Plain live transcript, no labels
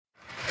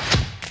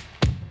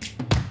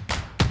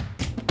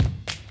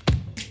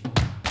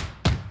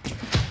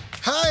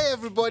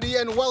everybody,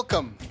 and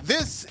welcome.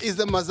 This is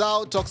the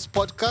Mazao Talks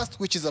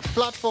podcast, which is a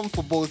platform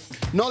for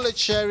both knowledge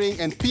sharing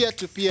and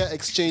peer-to-peer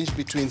exchange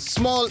between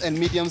small and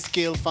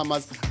medium-scale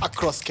farmers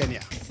across Kenya.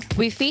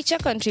 We feature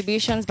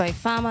contributions by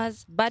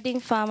farmers,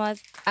 budding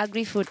farmers,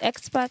 agri-food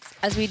experts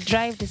as we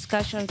drive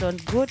discussions on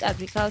good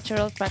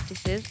agricultural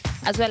practices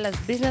as well as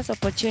business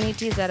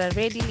opportunities that are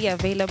readily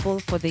available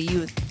for the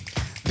youth.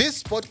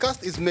 This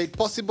podcast is made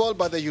possible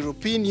by the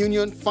European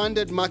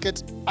Union-funded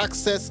Market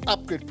Access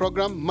Upgrade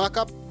Program,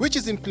 MACAP, which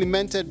is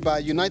implemented by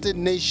United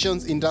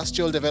Nations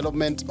Industrial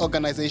Development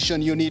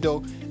Organization,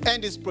 UNIDO,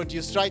 and is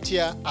produced right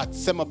here at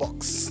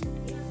Semabox.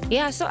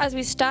 Yeah, so as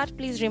we start,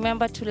 please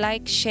remember to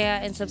like,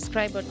 share, and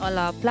subscribe on all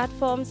our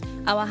platforms.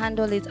 Our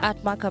handle is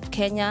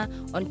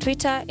 @MarkupKenya on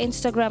Twitter,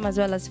 Instagram, as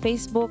well as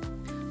Facebook.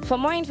 For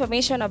more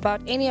information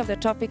about any of the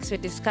topics we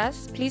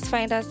discuss, please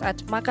find us at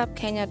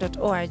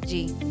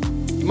markupkenya.org.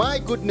 My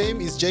good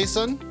name is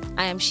Jason.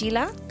 I am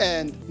Sheila.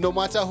 And no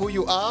matter who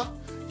you are,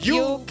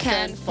 you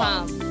can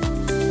farm.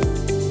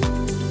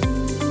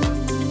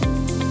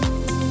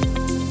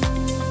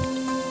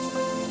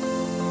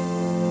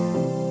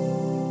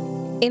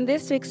 In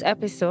this week's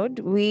episode,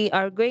 we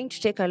are going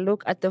to take a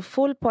look at the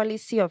full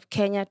policy of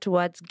Kenya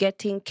towards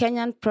getting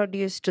Kenyan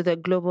produce to the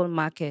global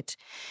market.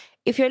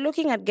 If you're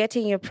looking at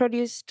getting your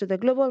produce to the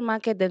global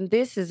market, then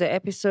this is the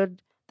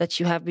episode that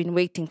you have been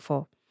waiting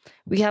for.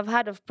 We have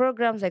heard of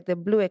programs like the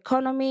Blue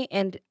Economy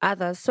and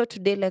others, so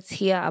today let's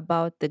hear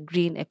about the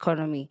Green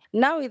Economy.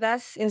 Now with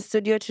us in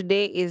studio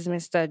today is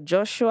Mr.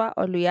 Joshua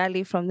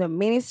Oluyali from the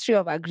Ministry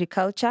of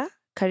Agriculture.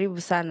 Karibu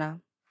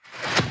sana.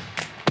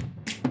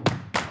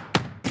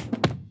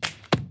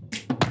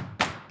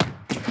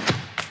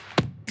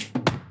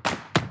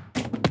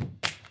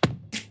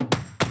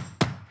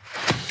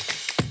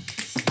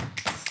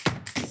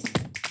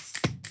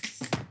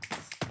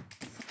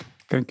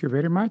 Thank you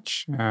very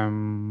much.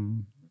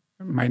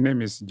 My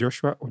name is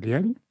Joshua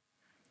Oluyali.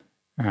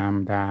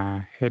 I'm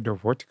the head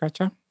of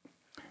horticulture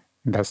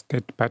in the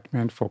State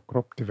Department for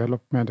Crop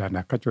Development and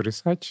Agricultural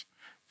Research,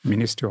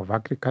 Ministry of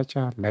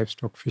Agriculture,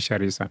 Livestock,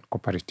 Fisheries, and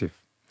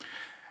Cooperative.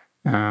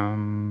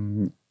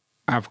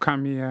 I've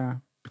come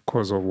here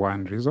because of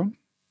one reason,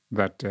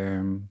 that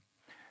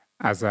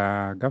as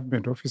a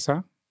government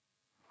officer,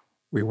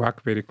 we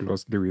work very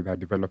closely with our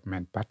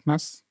development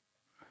partners.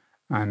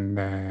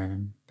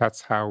 And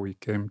that's how we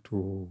came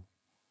to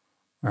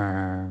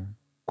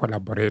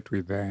collaborate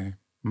with the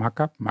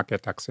MACAP,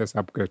 Market Access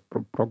Upgrade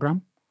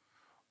Program,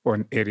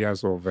 on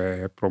areas of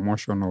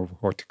promotion of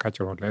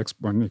horticultural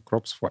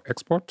crops for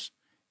export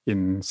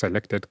in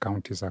selected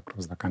counties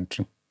across the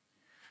country.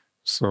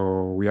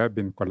 So we have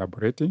been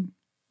collaborating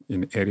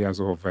in areas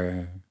of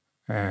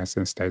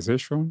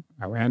sensitization,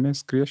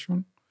 awareness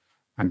creation,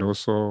 and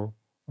also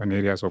on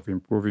areas of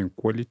improving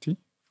quality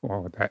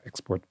for the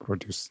export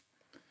produce.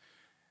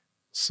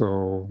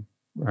 So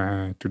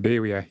today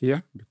we are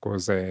here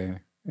because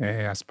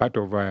as part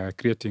of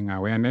creating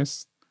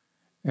awareness,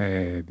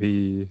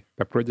 the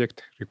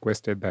project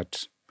requested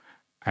that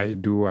I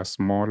do a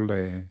small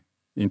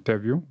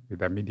interview with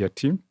the media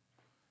team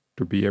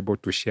to be able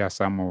to share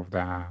some of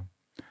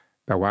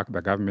the work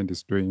the government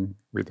is doing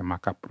with the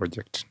MACAP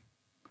project.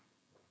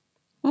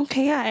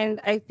 Okay, yeah,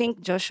 and I think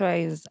Joshua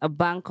is a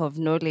bank of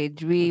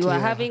knowledge. We were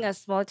having a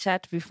small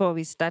chat before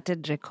we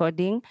started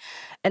recording,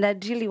 and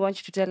I'd really want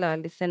you to tell our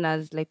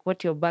listeners like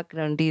what your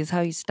background is,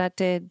 how you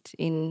started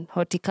in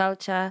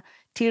horticulture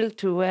till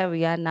to where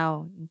we are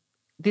now,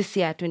 this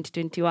year,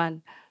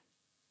 2021.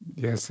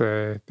 Yes,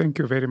 thank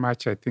you very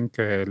much. I think,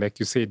 like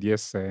you said,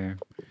 yes,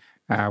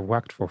 I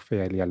worked for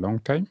fairly a long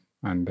time,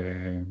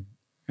 and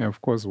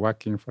of course,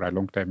 working for a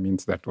long time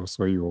means that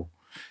also you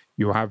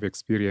have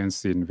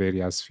experience in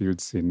various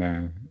fields in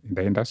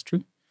the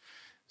industry.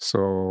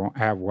 So I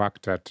have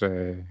worked at,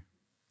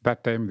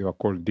 that time they were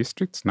called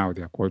districts, now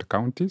they are called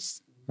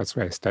counties. That's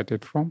where I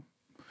started from.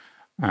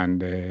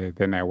 And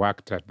then I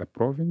worked at the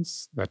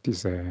province, that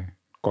is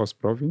Coast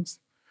Province.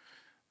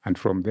 And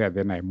from there,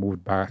 then I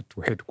moved back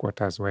to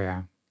headquarters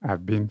where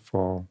I've been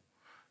for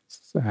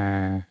it's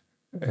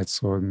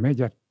a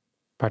major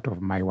part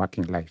of my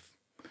working life.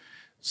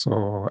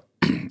 So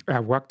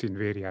I've worked in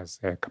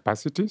various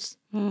capacities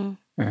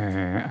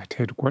at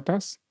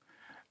headquarters,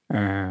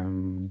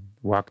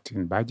 worked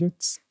in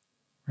budgets,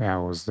 where I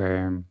was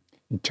in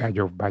charge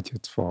of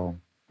budgets for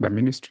the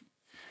ministry,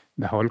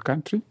 the whole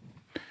country.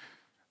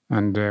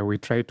 And we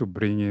tried to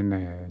bring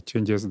in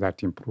changes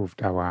that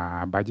improved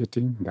our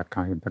budgeting,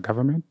 the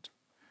government.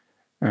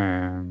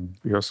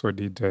 We also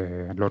did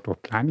a lot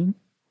of planning,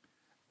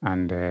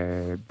 and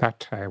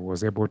that I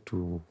was able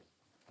to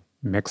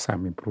make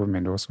some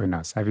improvement also in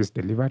our service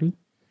delivery.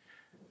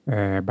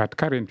 But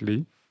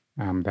currently,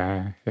 I'm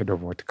the head of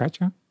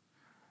horticulture.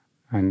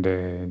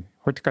 And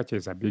horticulture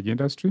is a big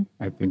industry.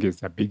 I think it's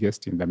the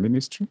biggest in the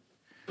ministry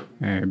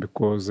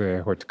because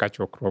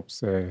horticultural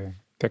crops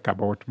take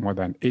about more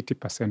than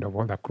 80% of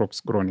all the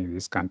crops grown in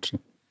this country.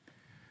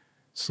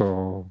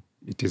 So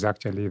it is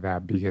actually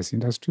the biggest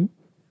industry,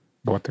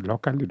 both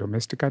locally,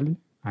 domestically,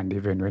 and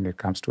even when it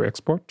comes to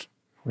export.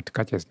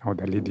 Horticulture is now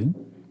the leading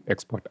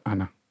export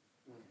earner.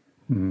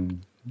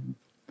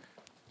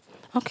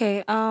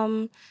 Okay.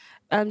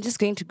 I'm just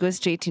going to go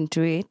straight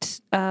into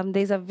it.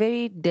 There's a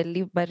very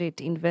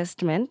deliberate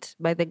investment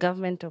by the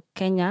government of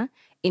Kenya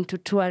into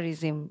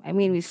tourism. I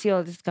mean, we see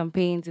all these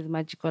campaigns with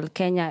Magical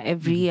Kenya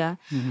every year.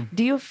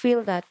 Do you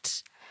feel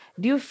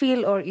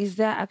or is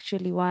there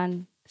actually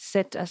one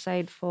set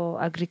aside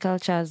for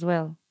agriculture as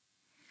well?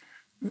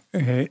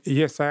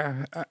 Yes,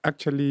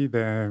 actually,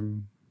 the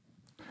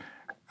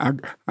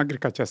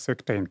agriculture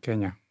sector in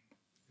Kenya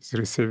is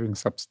receiving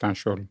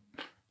substantial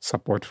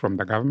support from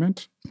the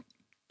government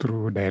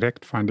through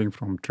direct funding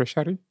from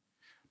Treasury,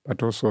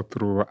 but also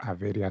through our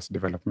various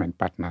development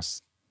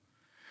partners.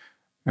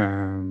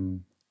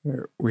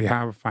 We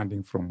have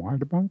funding from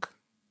World Bank.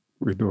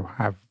 We do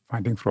have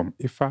funding from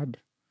IFAD.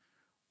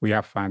 We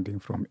have funding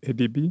from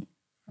ADB,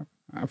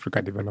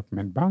 Africa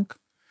Development Bank,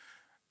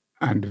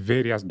 and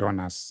various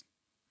donors.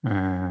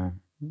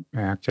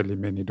 Actually,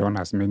 many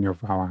donors, many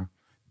of our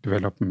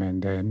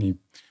development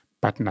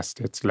partner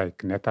states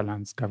like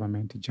Netherlands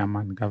government,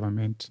 German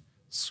government,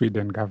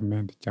 Sweden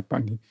government,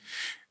 Japan,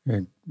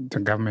 the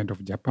government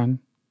of Japan,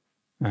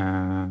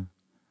 and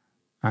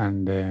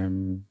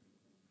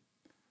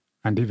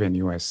even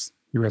US.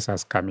 US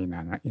has come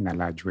in a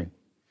large way.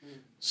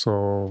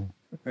 So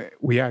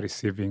we are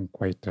receiving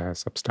quite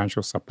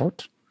substantial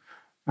support.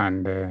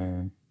 And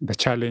the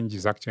challenge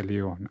is actually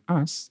on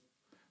us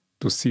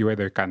to see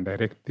whether we can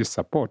direct this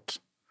support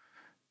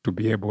to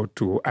be able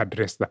to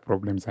address the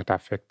problems that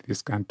affect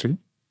this country,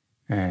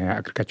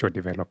 agricultural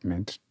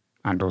development,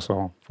 and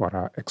also for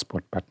our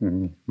export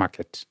partner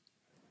market.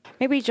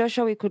 Maybe,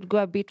 Joshua, we could go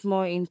a bit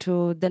more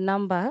into the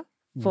number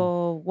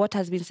for what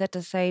has been set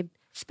aside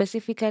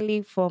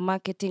specifically for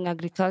marketing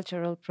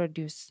agricultural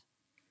produce.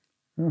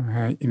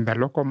 In the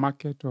local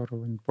market or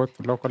in both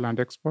local and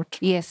export?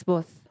 Yes,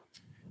 both.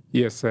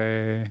 Yes,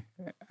 I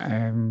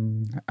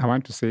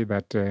want to say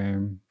that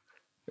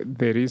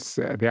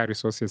there are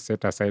resources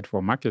set aside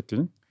for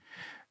marketing,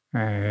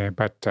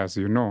 but as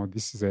you know,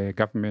 this is a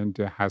government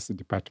has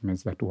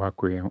departments that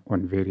work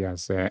on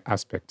various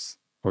aspects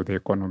of the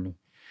economy,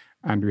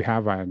 and we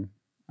have a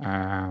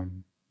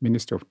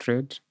Ministry of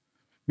Trade,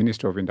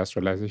 Ministry of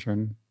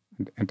Industrialization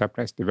and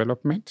Enterprise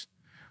Development.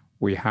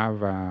 We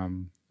have a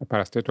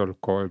parastatal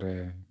called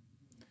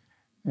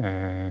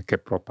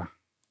KEPROPA,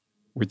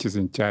 which is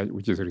in charge,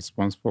 which is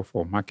responsible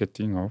for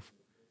marketing of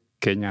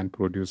Kenyan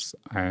produce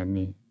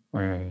in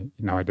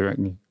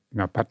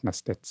our partner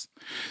states.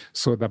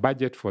 So the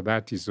budget for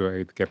that is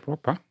with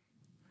KEPROPA,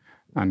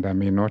 and I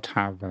may not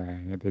have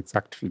the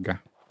exact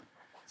figure.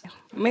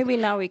 Maybe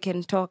now we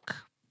can talk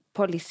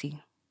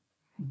policy.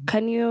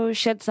 Can you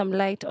shed some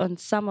light on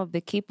some of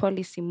the key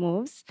policy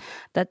moves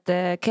that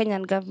the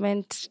Kenyan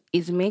government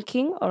is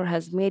making or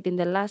has made in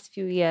the last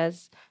few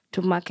years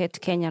to market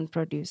Kenyan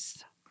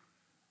produce?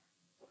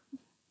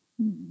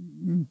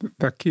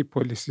 The key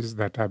policies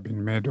that have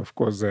been made, of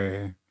course,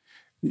 to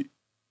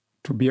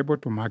be able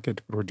to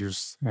market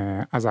produce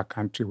as a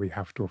country, we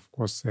have to, of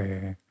course,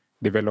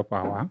 develop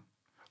our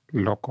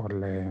local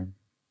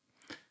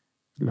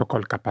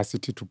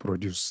capacity to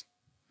produce.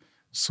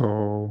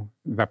 So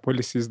the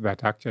policies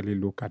that actually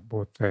look at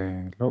both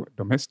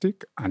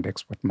domestic and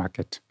export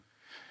market.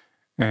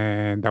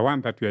 And the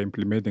one that we are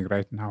implementing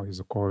right now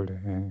is called,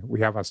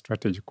 we have a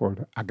strategy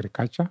called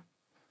Agriculture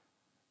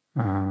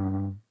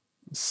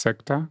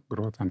Sector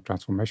Growth and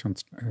Transformation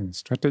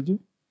Strategy,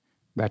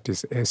 that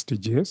is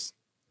STGS.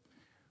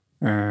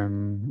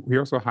 We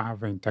also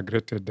have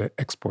integrated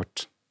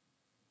export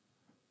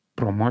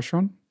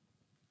promotion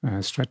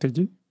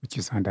strategy, which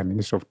is under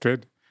Ministry of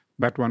Trade.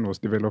 That one was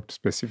developed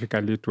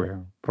specifically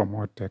to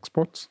promote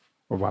exports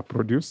of our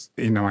produce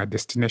in our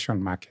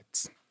destination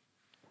markets.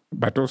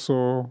 But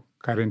also,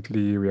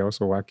 currently, we are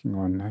also working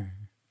on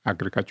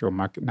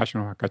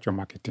national agricultural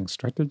marketing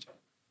strategy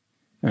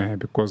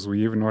because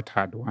we have not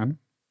had one,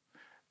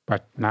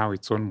 but now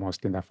it's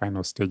almost in the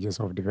final stages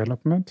of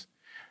development.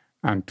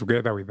 And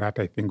together with that,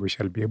 I think we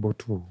shall be able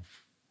to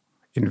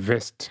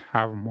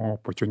have more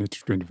opportunity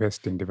to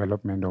invest in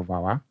development of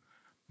our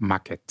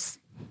markets,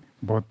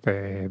 both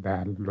the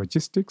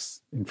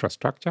logistics,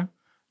 infrastructure,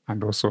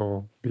 and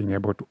also being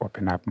able to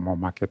open up more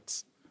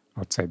markets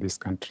outside this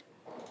country.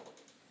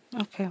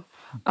 Okay.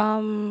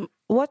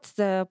 What's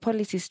the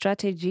policy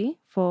strategy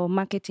for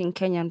marketing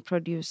Kenyan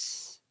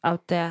produce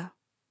out there?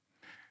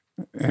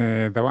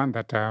 The one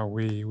that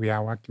we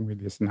are working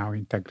with is now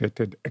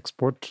integrated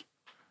export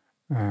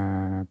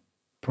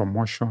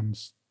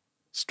promotions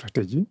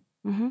strategy.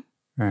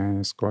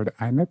 It's called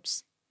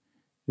INEPS.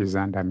 Is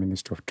under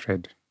Ministry of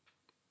Trade.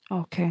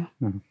 Okay.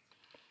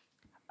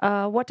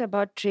 What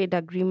about trade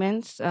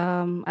agreements?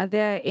 Are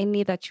there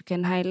any that you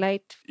can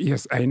highlight?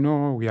 Yes, I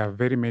know we have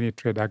very many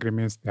trade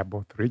agreements. They're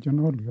both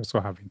regional. We also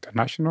have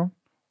international,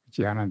 which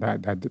is under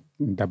the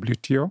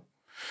WTO.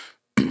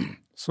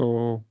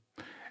 So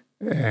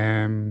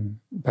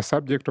the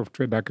subject of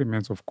trade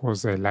agreements, of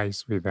course,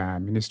 lies with the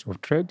Ministry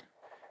of Trade.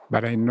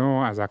 But I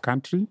know as a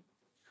country,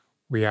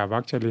 we have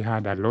actually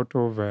had a lot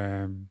of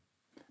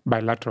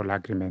bilateral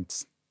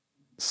agreements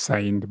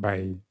signed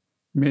by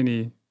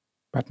many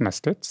partner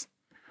states,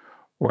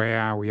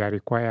 where we are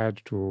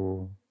required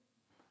to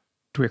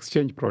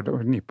exchange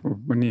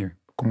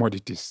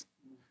commodities.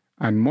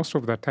 And most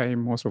of the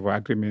time, most of our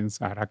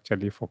agreements are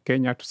actually for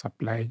Kenya to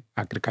supply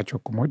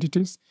agricultural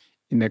commodities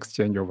in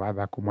exchange of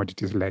other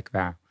commodities like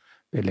the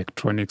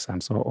electronics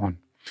and so on.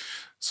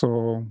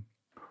 So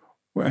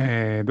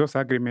those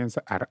agreements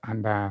are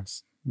under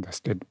the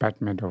State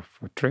Department of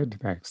Trade,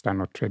 the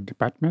External Trade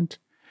Department.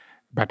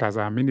 But as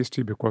a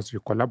ministry, because we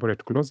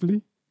collaborate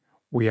closely,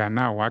 we are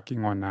now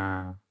working on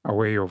a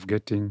way of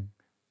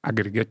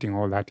aggregating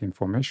all that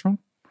information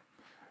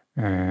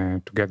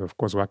together, of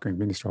course, working with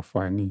Ministry of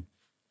Foreign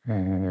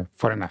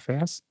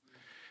Affairs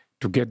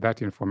to get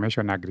that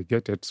information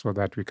aggregated so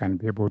that we can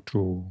be able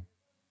to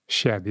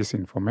share this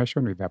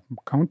information with the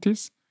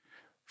counties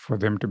for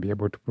them to be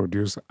able to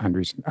produce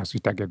as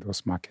we target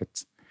those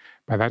markets.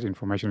 But that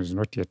information is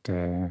not yet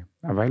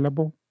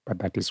available, but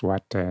that is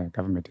what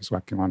government is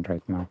working on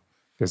right now.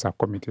 There's a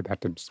committee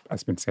that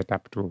has been set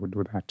up to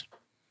do that.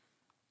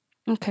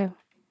 Okay.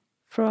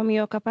 From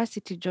your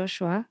capacity,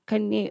 Joshua,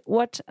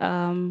 what's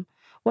the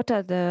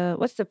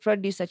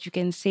produce that you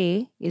can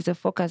say is a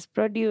focus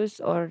produce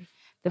or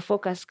the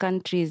focus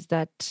countries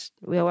that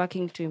we are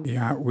working to improve?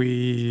 Yeah,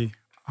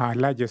 our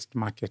largest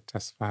market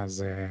as far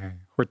as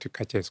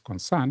horticulture is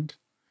concerned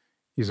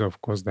is,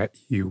 of course, the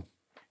EU.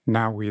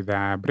 Now with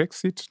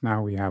Brexit,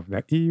 now we have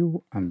the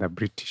EU and the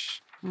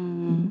British.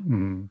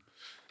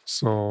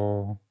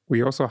 So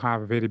we also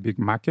have a very big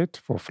market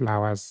for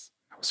flowers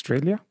in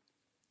Australia.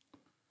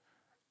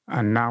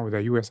 And now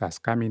the US has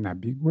come in a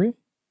big way.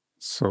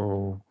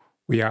 So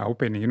we are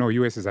opening,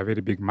 US is a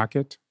very big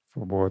market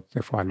for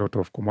a lot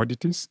of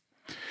commodities.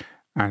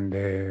 And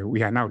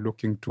we are now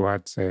looking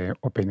towards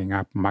opening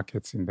up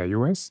markets in the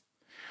US.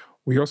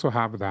 We also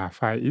have the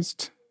Far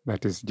East,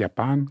 that is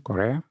Japan,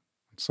 Korea,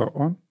 and so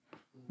on.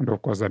 And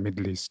of course, the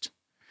Middle East.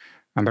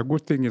 And the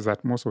good thing is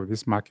that most of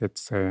these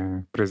markets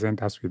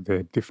present us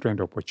with different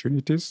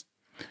opportunities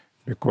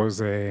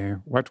because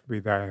what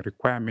with the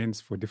requirements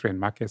for different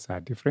markets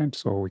are different,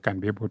 so we can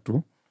be able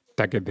to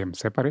target them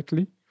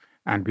separately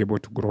and be able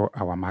to grow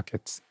our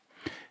markets.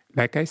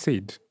 Like I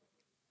said,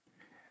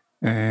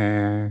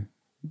 the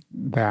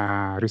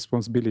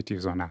responsibility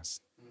is on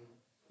us.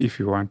 If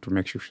you want to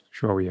make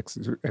sure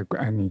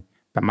the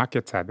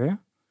markets are there,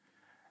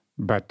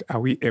 but are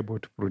we able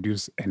to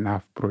produce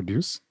enough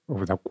produce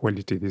of the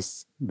quality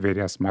these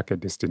various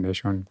market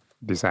destinations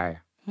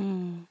desire?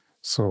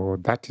 So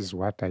that is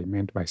what I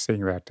meant by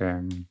saying that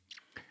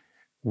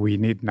we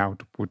need now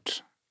to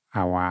put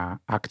our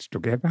act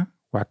together,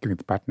 working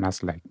with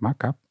partners like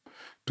Markup,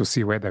 to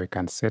see whether we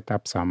can set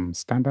up some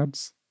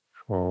standards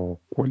for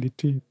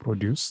quality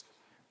produce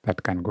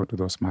that can go to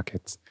those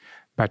markets.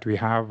 But we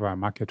have a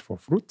market for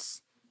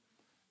fruits,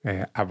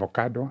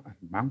 avocado and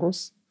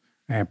mangoes.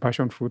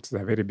 Passion fruits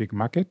is a very big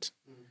market,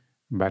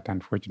 but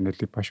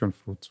unfortunately, passion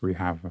fruits, we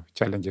have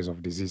challenges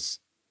of disease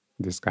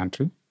in this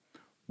country,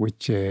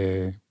 which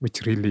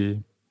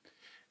really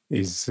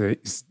is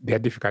they're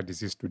difficult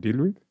disease to deal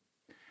with.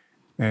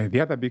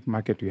 The other big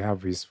market we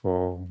have is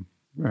for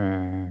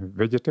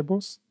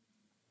vegetables.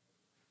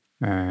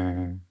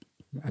 A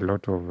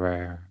lot of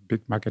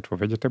big market for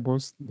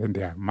vegetables. Then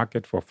there are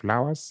market for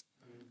flowers,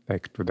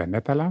 like to the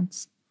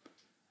Netherlands.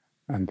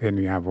 And then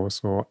we have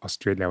also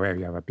Australia, where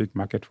we have a big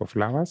market for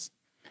flowers.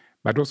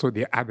 But also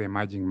the other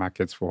emerging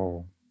markets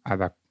for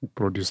other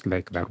produce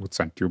like the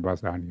roots and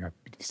tubers that we were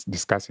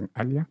discussing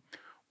earlier,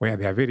 where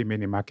there are very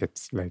many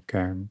markets like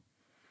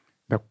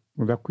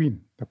the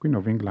Queen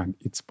of England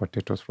eats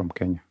potatoes from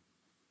Kenya.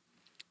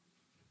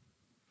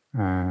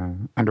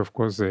 And of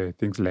course,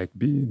 things like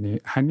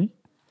honey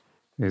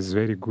is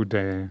very good.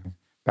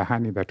 The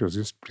honey that was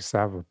used to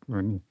preserve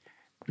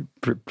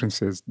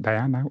Princess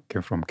Diana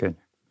came from Kenya.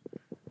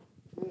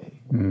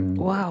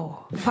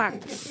 Wow,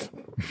 facts.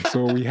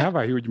 So we have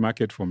a huge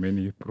market for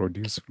many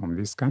produce from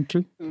this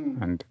country.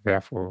 And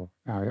therefore,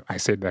 I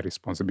said the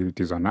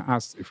responsibility is on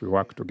us. If we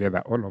work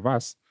together, all of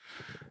us,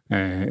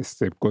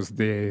 because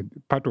the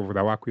part of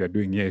the work we are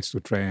doing here is to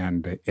try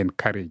and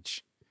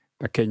encourage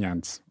the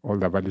Kenyans, all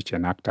the value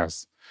chain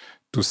actors,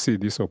 to see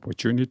these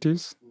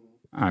opportunities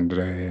and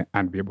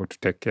be able to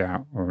take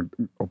care of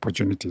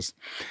opportunities.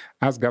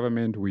 As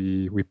government,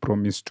 we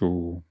promise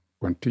to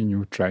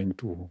continue trying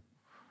to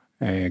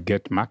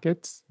get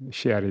markets,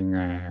 sharing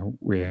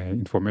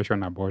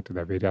information about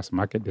the various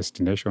market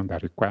destinations, the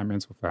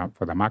requirements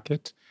for the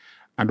market,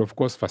 and of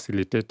course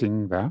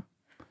facilitating the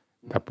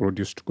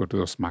produce to go to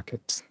those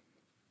markets.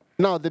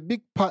 Now, the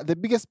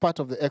biggest part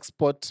of the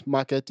export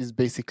market is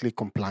basically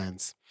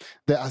compliance.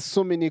 There are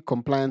so many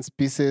compliance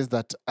pieces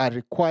that are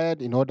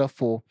required in order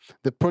for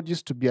the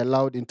produce to be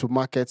allowed into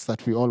markets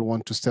that we all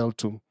want to sell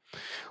to.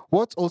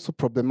 What's also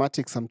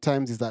problematic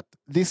sometimes is that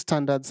these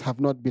standards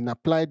have not been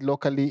applied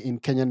locally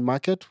in Kenyan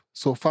market,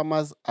 so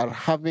farmers are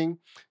having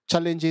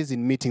challenges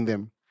in meeting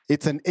them.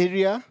 It's an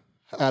area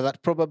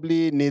that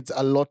probably needs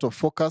a lot of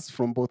focus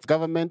from both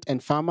government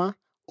and farmer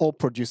or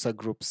producer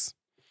groups.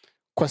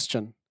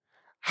 Question: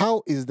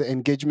 how is the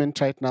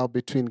engagement right now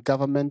between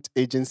government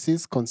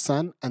agencies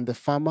concerned and the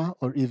farmer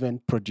or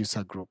even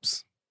producer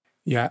groups?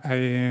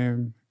 Yeah,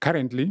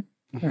 currently,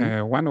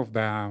 one of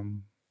the,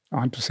 I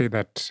want to say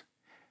that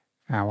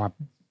our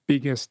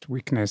biggest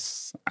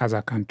weakness as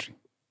a country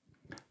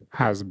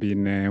has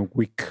been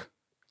weak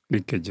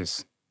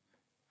linkages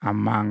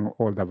among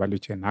all the value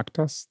chain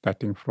actors,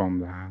 starting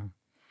from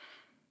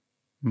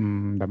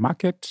the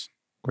market,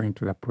 going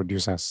to the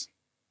producers.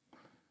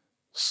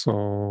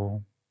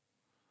 So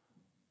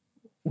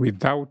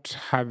without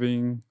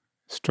having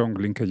strong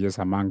linkages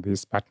among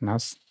these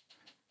partners,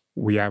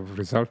 we have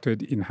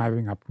resulted in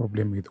having a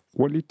problem with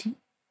quality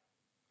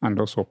and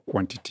also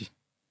quantity.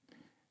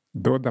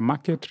 Though the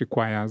market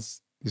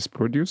requires this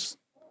produce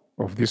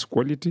of this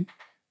quality,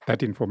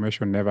 that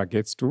information never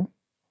gets to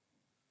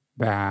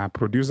the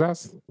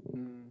producers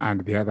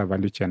and the other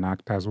value chain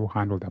actors who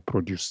handle the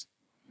produce.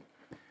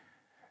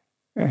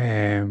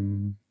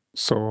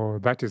 So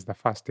that is the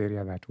first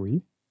area that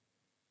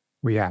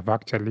we have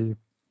actually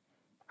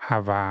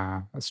have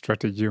a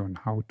strategy on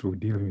how to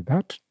deal with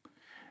that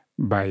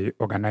by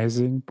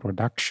organizing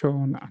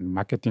production and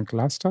marketing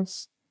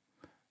clusters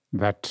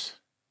that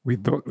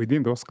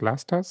within those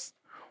clusters,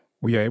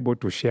 we are able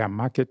to share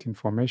market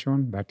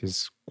information that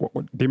is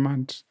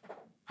demand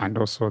and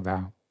also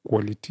the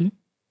quality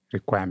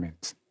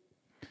requirements.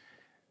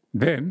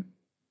 Then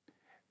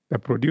the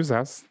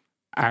producers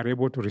are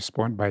able to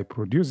respond by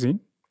producing,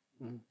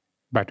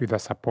 but with the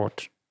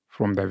support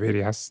from the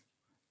various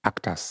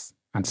actors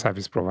and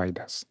service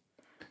providers.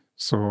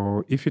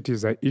 So if it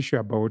is an issue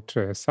about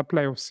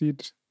supply of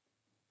seed,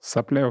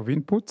 supply of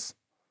inputs,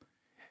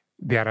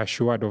 they are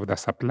assured of the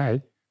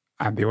supply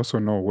and they also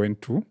know when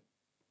to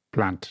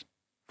plant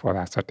for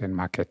a certain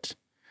market.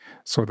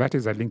 So that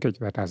is a linkage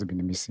that has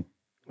been missing.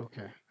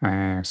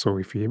 Okay. So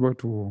if you're able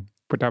to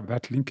put up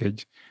that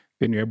linkage,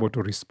 then you're able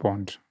to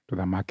respond to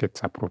the markets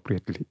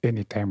appropriately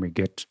anytime we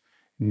get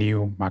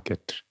new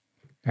market,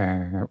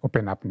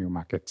 open up new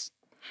markets.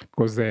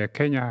 Because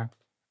Kenya,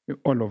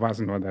 all of us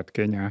know that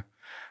Kenya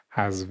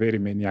has very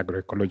many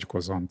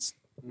agroecological zones,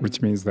 which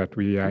means that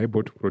we are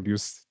able to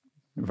produce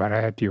a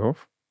variety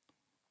of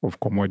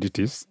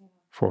commodities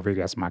for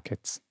various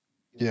markets.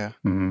 Yeah.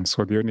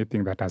 So the only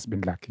thing that has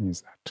been lacking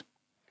is that.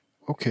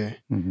 Okay.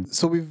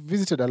 So we've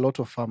visited a lot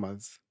of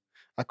farmers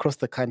across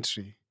the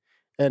country,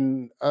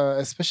 and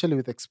especially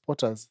with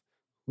exporters,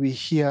 we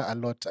hear a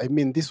lot. I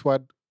mean, this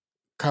word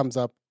comes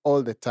up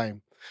all the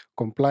time.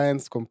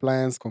 Compliance,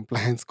 compliance,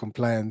 compliance,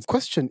 compliance.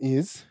 Question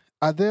is,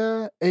 are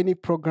there any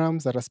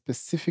programs that are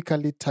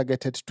specifically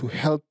targeted to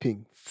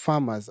helping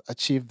farmers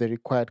achieve the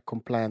required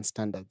compliance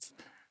standards?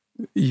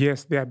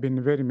 Yes, there have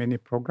been very many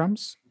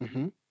programs.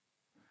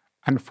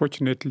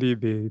 Unfortunately,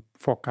 they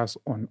focus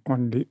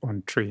only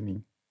on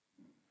training.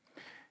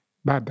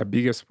 But the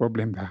biggest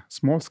problem that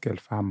small-scale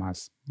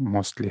farmers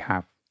mostly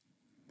have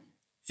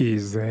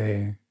is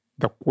the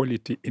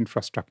quality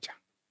infrastructure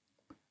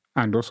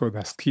and also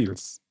the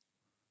skills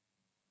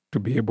to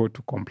be able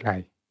to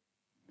comply.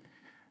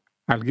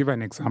 I'll give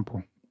an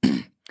example.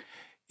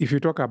 If you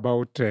talk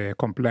about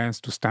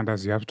compliance to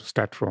standards, you have to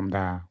start from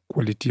the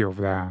quality of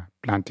the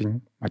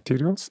planting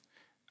materials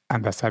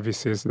and the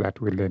services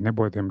that will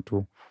enable them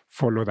to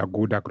follow the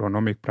good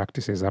agronomic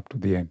practices up to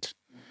the end,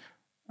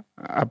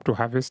 up to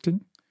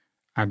harvesting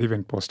and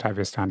even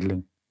post-harvest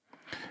handling.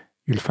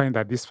 You'll find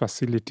that these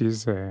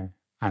facilities are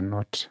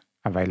not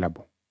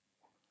available.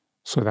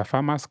 So the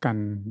farmers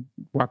can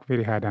work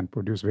very hard and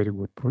produce very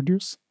good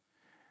produce,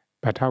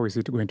 but how is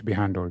it going to be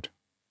handled?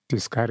 It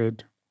is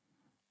carried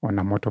on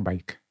a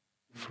motorbike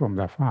from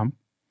the farm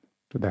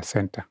to the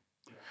center.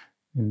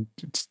 And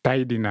it's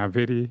tied in a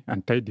very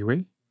untidy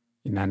way,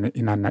 in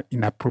an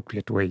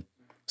inappropriate way.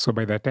 So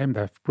by the time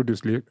the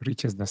produce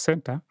reaches the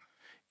center,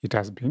 it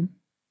has been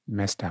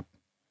messed up.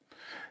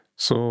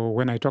 So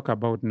when I talk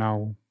about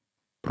now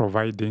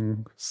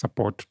providing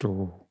support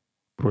to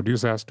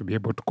producers to be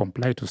able to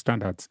comply to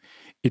standards,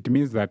 it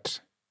means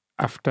that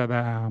after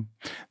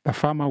the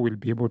farmer will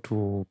be able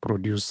to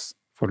produce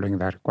following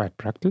the required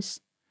practice.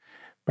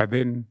 But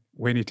then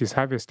when it is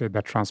harvested,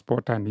 the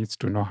transporter needs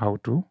to know how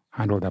to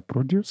handle the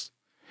produce.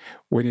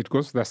 When it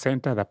goes to the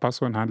center, the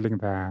person handling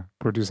the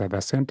produce at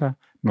the center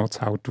knows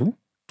how to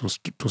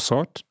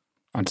sort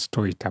and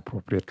store it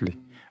appropriately.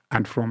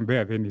 And from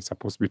there, then it's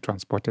supposed to be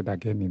transported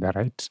again in the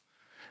right,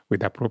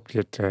 with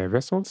appropriate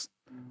vessels,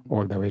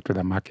 all the way to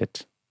the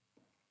market.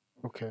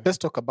 Okay. Let's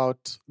talk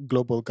about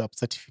global gap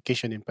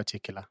certification in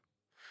particular.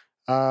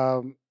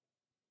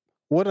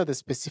 What are the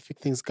specific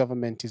things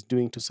government is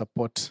doing to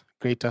support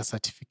greater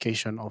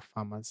certification of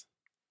farmers?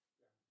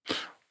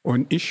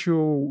 On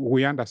issue,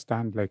 we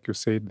understand, like you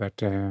said,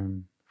 that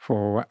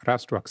for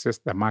us to access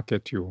the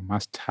market, you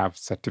must have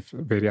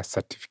various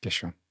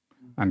certification.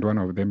 And one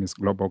of them is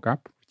Global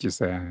Gap, which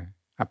is a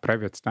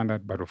private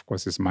standard, but of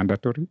course is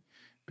mandatory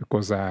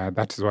because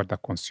that is what the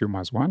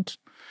consumers want.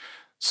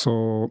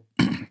 So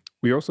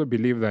we also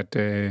believe that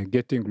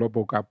getting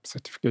Global Gap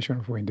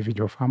certification for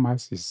individual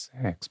farmers is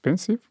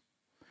expensive.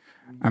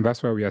 And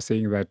that's why we are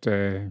saying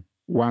that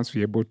once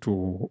we're able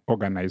to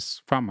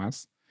organize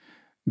farmers,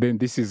 then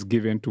this is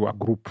given to a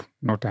group,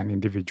 not an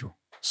individual.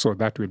 So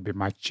that will be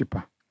much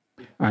cheaper.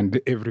 and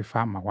every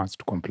farmer wants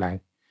to comply.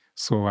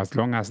 So as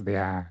long as they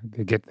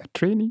get the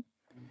training,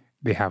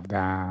 they have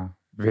the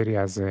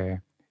various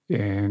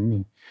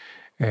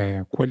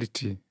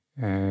quality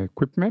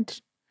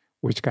equipment,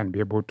 which can be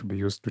able to be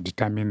used to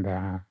determine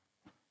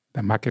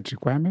the market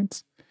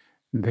requirements,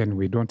 then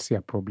we don't see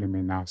a problem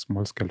in our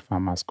small-scale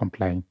farmers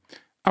complying.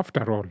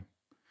 After all,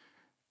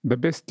 the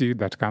best deal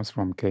that comes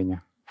from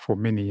Kenya for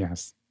many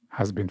years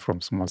has been from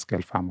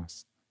small-scale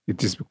farmers.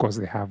 It is because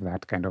they have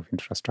that kind of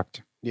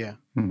infrastructure. Yeah.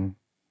 Mm-hmm.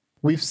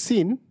 We've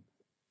seen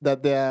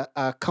that there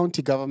are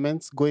county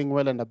governments going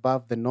well and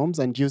above the norms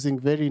and using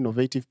very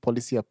innovative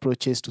policy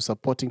approaches to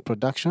supporting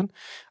production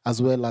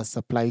as well as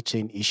supply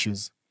chain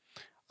issues.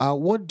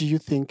 What do you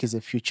think is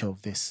the future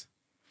of this?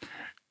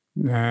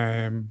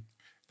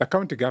 The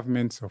county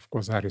governments, of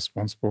course, are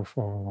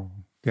responsible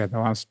they are the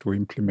ones to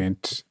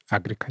implement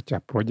agriculture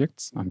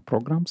projects and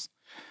programs.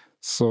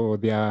 So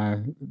they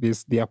are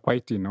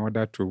quite in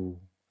order to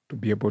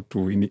be able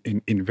to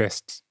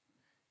invest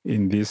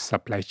in this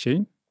supply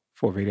chain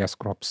for various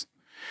crops.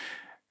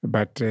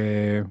 But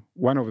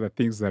one of the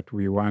things that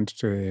we want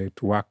to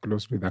work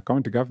closely with the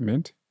county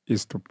government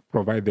is to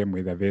provide them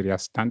with the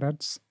various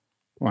standards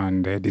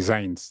and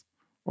designs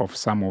of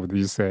some of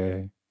these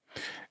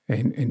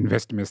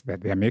investments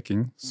that they are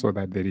making, so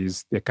that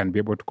they can be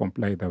able to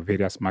comply with the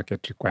various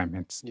market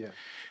requirements. Yeah.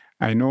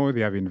 I know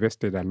they have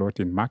invested a lot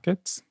in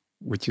markets,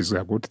 which is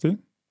a good thing.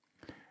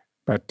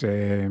 But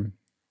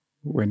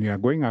when you are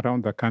going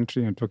around the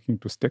country and talking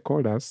to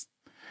stakeholders,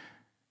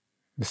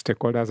 the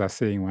stakeholders are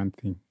saying one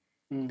thing.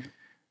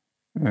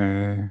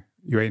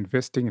 You are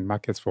investing in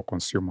markets for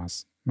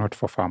consumers, not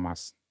for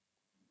farmers.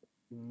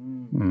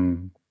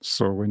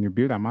 So when you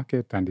build a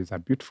market and it's a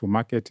beautiful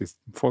market, it's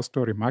a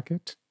 4-story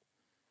market,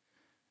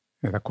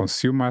 the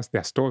consumers,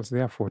 there are stalls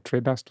there for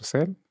traders to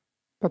sell,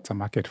 that's a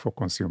market for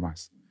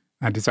consumers.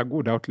 And it's a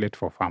good outlet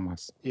for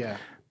farmers. Yeah.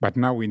 But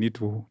now we need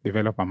to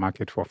develop a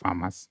market for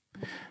farmers.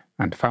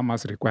 And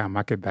farmers require a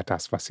market that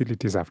has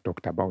facilities I've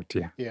talked about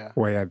here,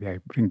 where they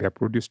bring their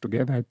produce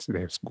together.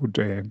 There's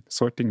good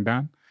sorting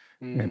done,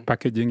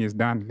 packaging is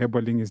done,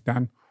 labeling is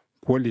done,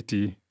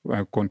 quality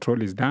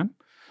control is done,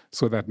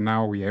 so that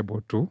now we are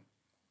able to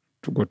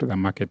go to the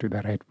market with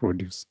the right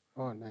produce.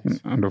 Oh,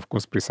 nice. And of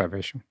course,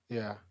 preservation.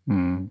 Yeah.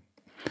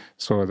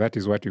 So that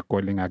is what we're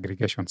calling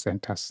aggregation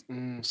centers.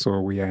 So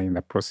we are in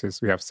the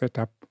process. We have set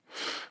up,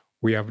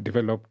 we are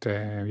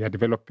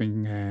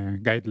developing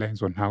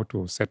guidelines on how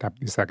to set up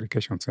these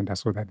aggregation centers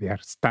so that they are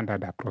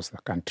standard across the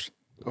country.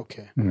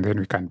 Okay. And then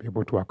we can be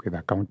able to work with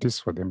the counties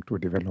for them to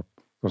develop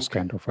those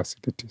kind of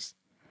facilities.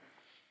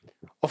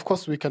 Of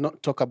course, we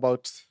cannot talk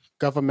about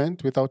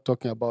government without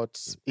talking about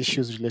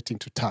issues relating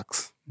to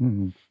tax.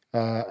 And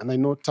I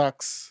know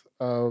tax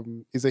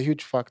is a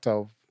huge factor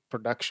of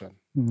production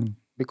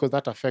because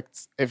that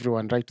affects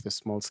everyone, right to the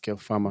small-scale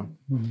farmer.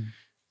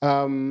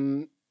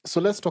 So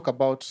let's talk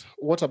about,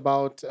 what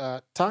about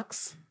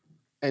tax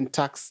and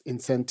tax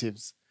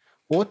incentives?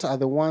 What are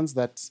the ones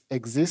that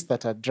exist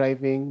that are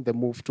driving the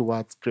move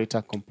towards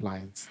greater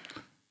compliance?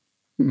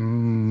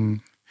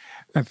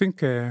 I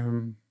think,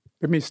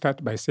 let me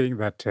start by saying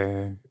that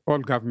all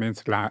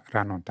governments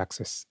run on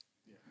taxes.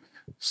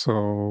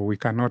 So we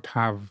cannot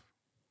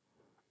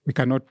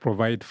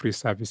provide free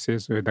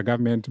services. The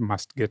government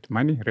must get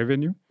money,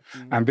 revenue,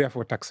 and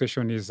therefore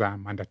taxation is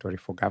mandatory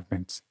for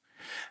governments.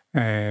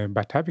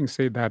 But having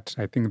said that,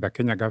 I think the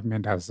Kenya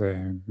government has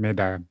made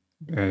a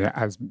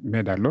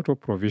lot of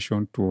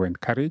provision to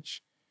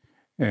encourage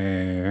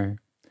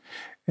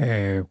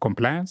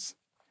compliance,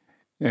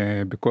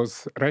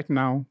 because right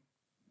now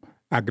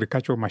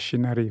agricultural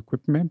machinery,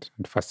 equipment,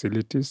 and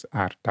facilities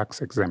are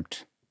tax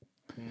exempt.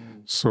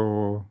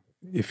 So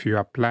if you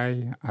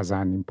apply as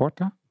an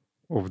importer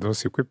of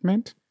those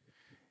equipment,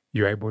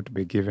 you are able to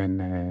be given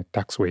a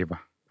tax waiver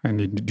and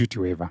a duty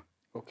waiver.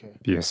 Okay.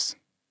 Yes.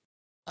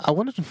 I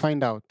wanted to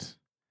find out,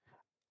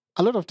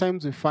 a lot of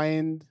times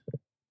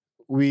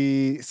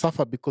we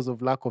suffer because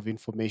of lack of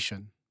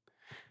information.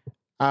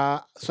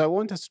 So I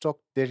want us to talk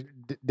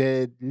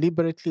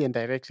deliberately and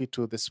directly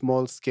to the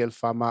small-scale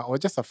farmer, or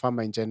just a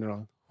farmer in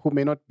general, who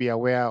may not be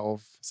aware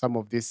of some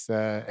of these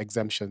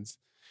exemptions.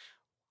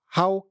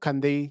 How can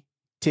they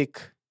take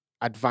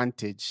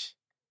advantage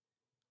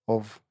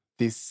of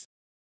this?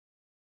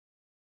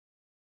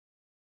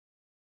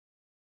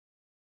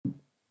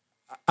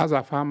 As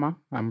a farmer,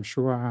 I'm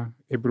sure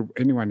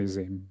anyone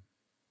is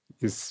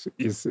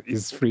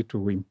free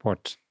to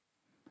import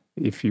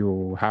if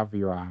you have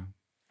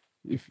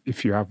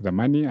if you have the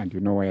money and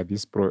you know where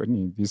this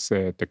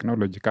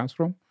technology comes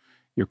from,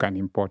 you can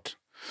import.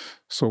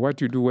 So what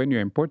you do when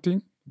you're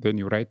importing, then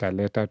you write a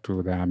letter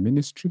to the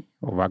Ministry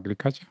of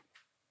Agriculture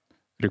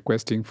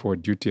requesting for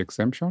duty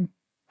exemption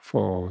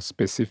for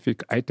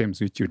specific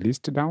items which you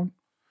list down,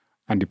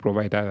 and you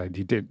provide other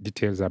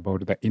details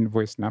about the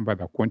invoice number,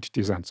 the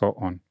quantities, and so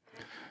on.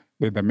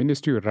 Then the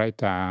ministry will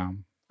write a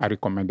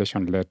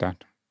recommendation letter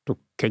to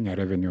Kenya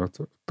Revenue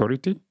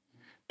Authority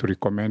to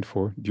recommend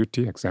for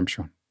duty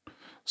exemption.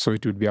 So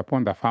it would be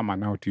upon the farmer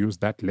now to use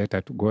that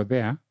letter to go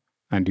there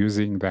And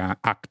using the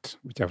Act,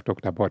 which I've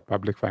talked about,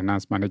 Public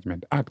Finance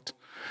Management Act,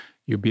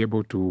 you'll be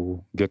able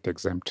to get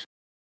exempt.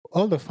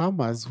 All the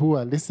farmers who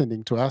are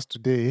listening to us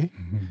today,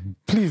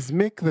 please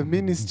make the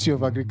Ministry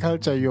of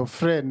Agriculture your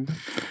friend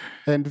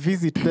and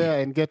visit there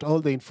and get all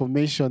the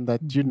information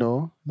that you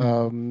know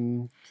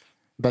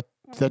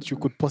that you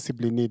could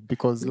possibly need,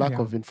 because lack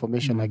of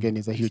information again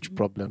is a huge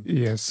problem.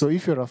 Yes. So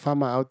if you're a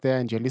farmer out there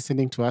and you're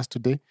listening to us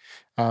today,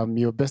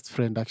 your best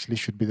friend actually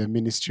should be the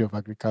Ministry of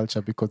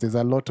Agriculture, because there's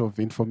a lot of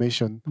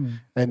information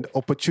and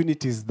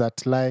opportunities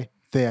that lie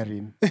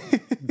therein.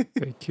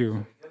 Thank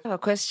you. I have a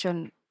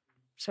question,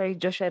 sorry,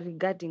 Joshua,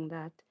 regarding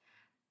that.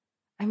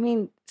 I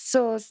mean,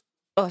 so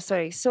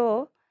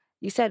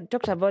you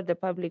talked about the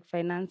Public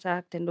Finance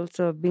Act and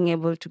also being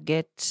able to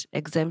get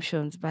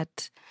exemptions,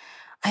 but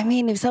I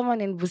mean, if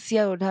someone in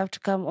Busia would have to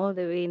come all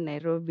the way in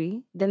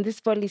Nairobi, then these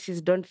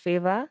policies don't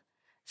favor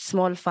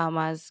small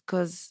farmers.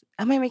 Because,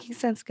 am I making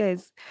sense,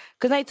 guys?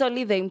 Because now it's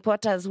only the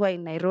importers who are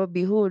in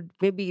Nairobi who would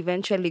maybe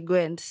eventually go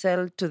and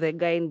sell to the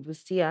guy in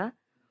Busia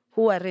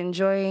who are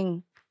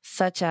enjoying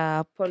such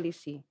a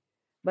policy.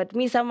 But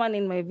me, someone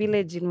in my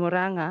village in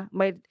Muranga,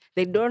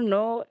 they don't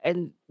know,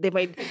 and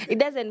it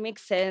doesn't make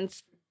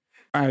sense.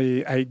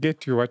 I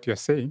get you what you're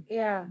saying.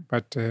 Yeah.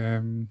 But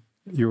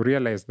you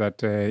realize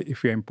that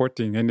if you're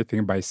importing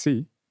anything by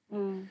sea,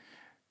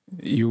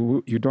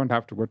 you don't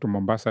have to go to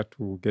Mombasa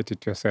to get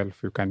it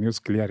yourself. You can use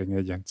clearing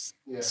agents.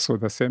 Yeah. So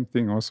the same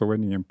thing also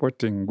when you're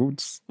importing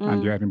goods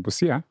and you are in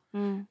Busia,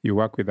 you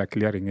work with the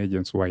clearing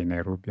agents who are in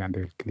Nairobi and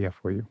they'll clear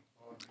for you.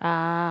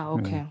 Ah,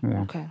 okay.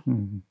 Yeah. Okay.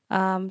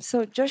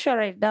 So Joshua,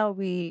 right now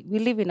we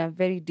live in a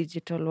very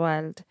digital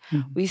world.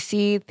 We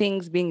see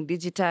things being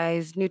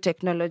digitized, new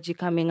technology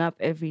coming up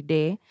every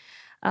day.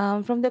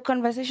 From the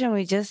conversation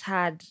we just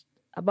had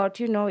about,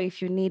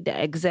 if you need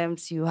the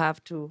exempts, you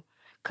have to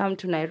come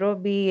to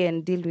Nairobi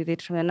and deal with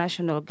it from the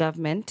national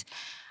government.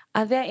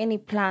 Are there any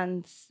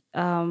plans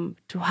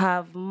to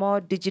have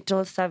more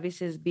digital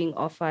services being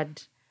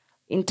offered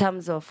in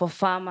terms of for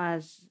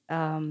farmers,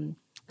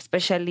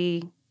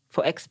 especially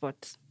for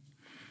exports?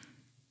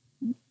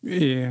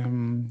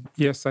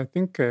 Yes, I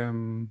think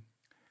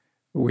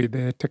with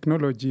the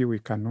technology, we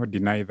cannot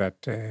deny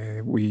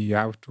that we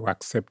have to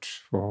accept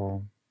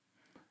for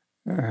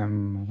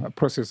a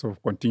process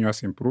of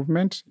continuous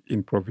improvement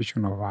in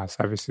provision of our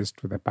services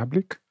to the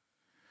public.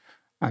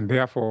 And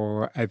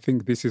therefore, I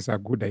think this is a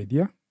good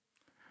idea.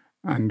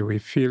 And we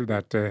feel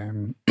that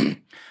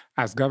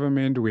as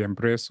government, we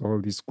embrace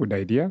all these good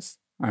ideas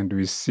and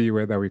we see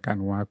whether we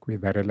can work with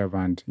the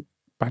relevant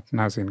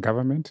partners in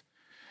government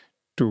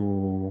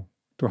to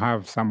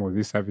have some of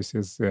these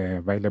services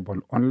available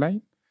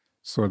online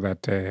so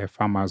that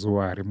farmers who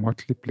are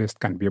remotely placed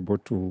can be able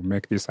to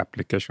make these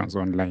applications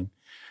online.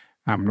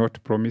 I'm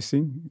not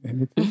promising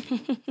anything,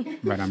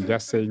 but I'm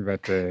just saying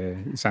that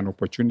it's an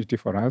opportunity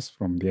for us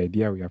from the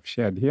idea we have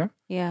shared here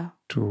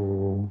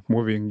to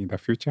moving in the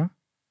future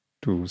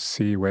to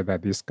see whether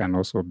this can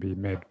also be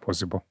made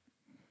possible.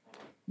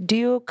 Do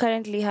you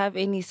currently have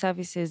any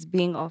services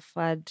being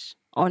offered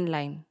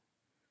online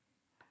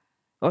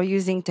or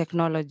using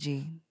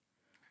technology?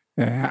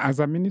 As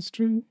a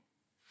ministry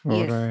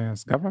or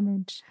as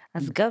government?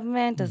 As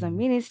government, as a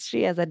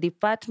ministry, as a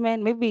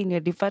department. Maybe in your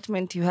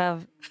department you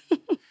have...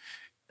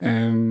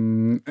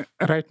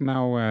 Right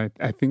now,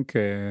 I think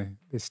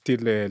it's still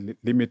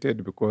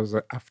limited because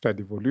after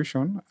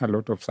devolution, a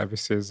lot of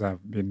services have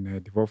been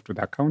devolved to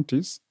the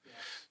counties.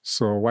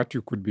 So what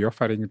you could be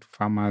offering to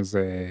farmers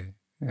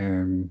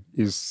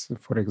is,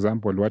 for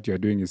example, what you're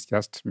doing is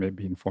just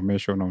maybe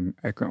information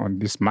on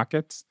these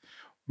market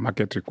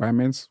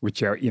requirements,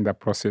 which are in the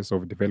process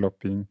of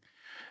developing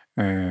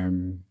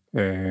an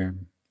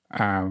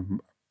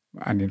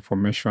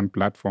information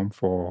platform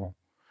for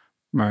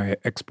my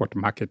export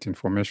market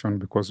information,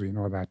 because we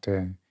know that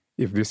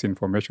if this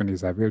information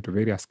is available to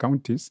various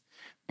counties,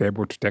 they're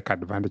able to take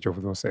advantage of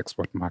those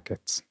export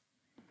markets.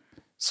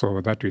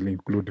 So that will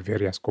include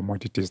various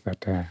commodities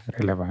that are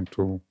relevant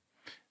to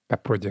the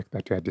project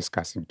that we are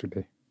discussing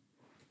today.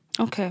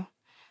 Okay.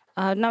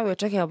 Now we're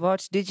talking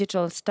about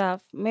digital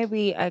stuff.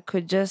 Maybe I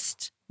could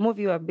just move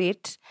you a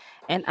bit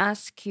and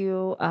ask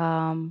you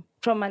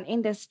from an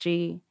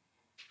industry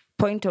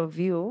point of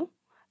view,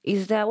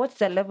 what's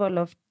the level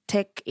of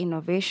tech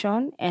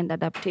innovation and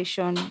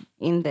adaptation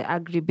in the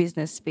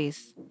agribusiness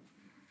space?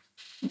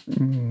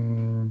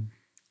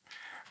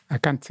 I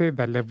can say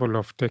the level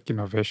of tech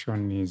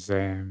innovation is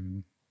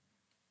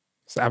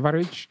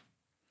average,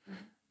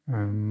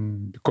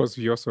 because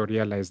we also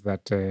realize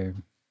that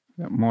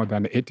more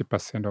than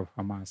 80% of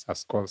farmers are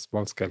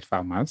small-scale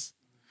farmers.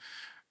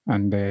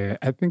 And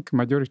I think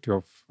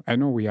I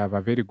know we have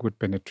a very good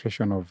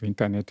penetration of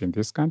internet in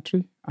this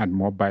country and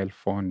mobile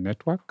phone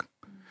network.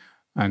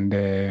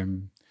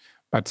 And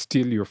but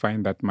still you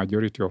find that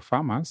majority of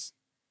farmers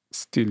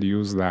still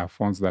use the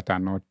phones that are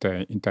not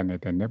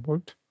internet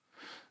enabled.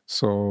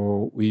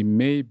 So we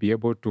may be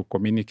able to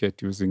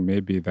communicate using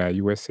maybe the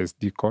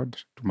USSD code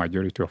to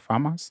majority of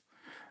farmers,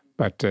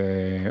 But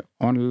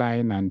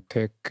online and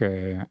tech,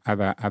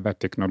 other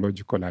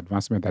technological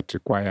advancement that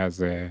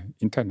requires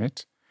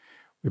internet,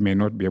 we may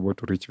not be able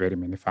to reach very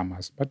many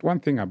farmers. But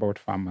one thing about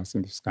farmers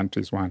in this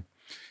country is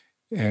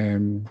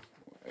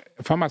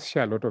farmers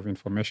share a lot of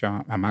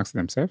information amongst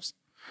themselves.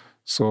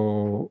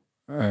 So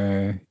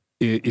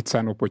it's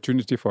an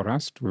opportunity for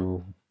us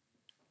to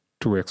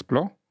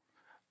explore.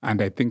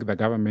 And I think the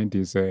government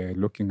is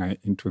looking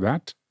into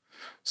that.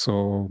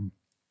 So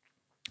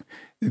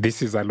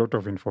this is a lot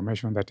of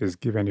information that is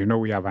given.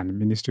 We have a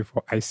ministry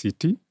for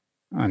ICT,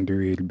 and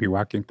we will be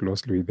working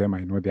closely with them.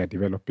 I know they are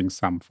developing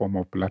some form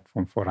of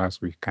platform for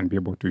us we can be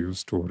able to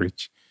use to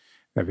reach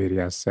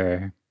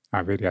the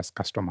our various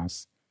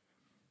customers.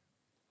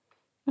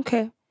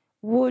 Okay.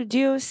 Would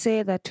you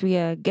say that we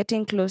are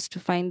getting close to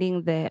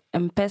finding the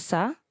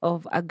M-Pesa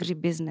of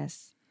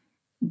agribusiness?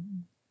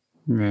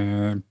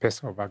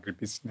 M-Pesa of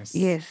agribusiness.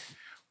 Yes.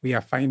 I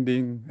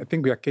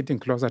think we are getting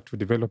closer to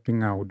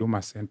developing a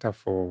Huduma Center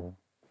for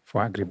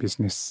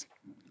agribusiness.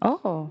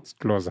 Oh. It's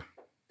closer.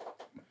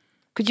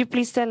 Could you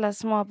please tell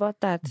us more about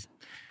that?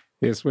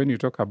 Yes, when you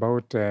talk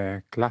about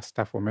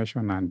cluster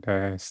formation and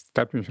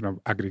establishment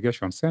of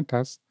aggregation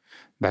centers,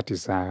 that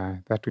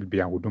will be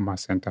a Huduma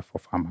Center for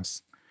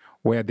farmers,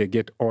 where they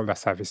get all the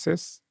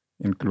services,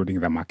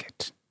 including the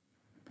market.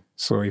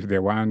 So if they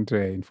want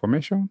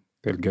information,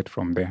 they'll get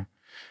from there.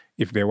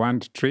 If they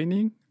want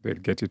training, they'll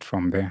get it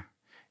from there.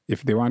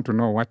 If they want to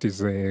know what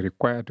is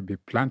required to be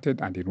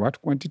planted and in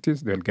what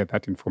quantities, they'll get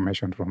that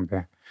information from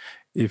there.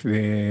 If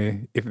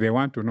they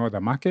want to know the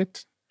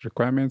market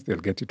requirements, they'll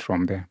get it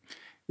from there.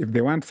 If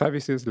they want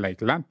services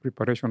like land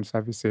preparation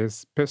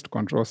services, pest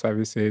control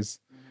services,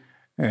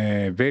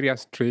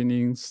 various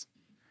trainings,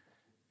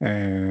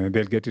 they'll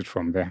get it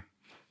from there.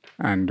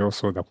 And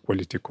also the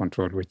quality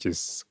control, which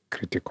is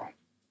critical.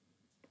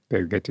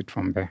 They'll get it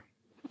from there.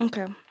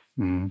 Okay.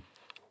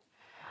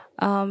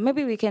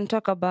 Maybe we can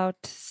talk about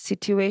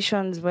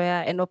situations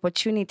and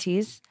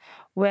opportunities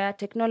where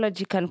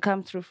technology can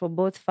come through for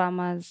both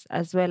farmers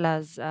as well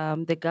as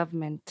the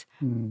government.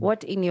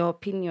 What, in your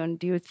opinion,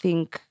 do you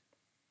think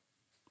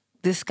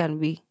this can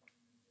be?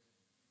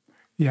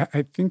 Yeah,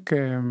 I think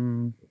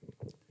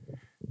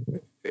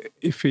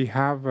if we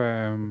have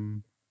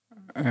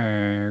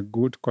a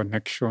good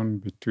connection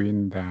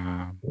between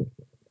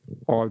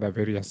all the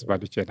various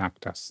value chain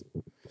actors,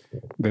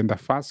 then the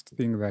first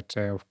thing that,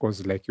 of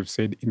course, like you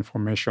said,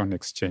 information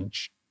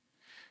exchange.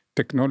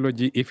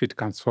 Technology, if it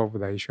can solve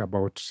the issue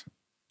about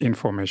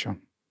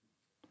information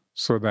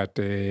so that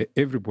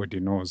everybody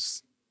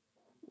knows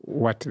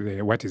what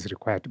is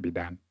required to be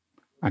done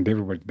and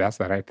everybody does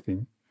the right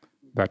thing,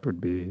 that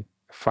would be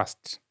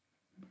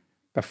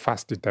the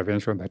first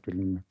intervention that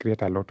will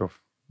create a lot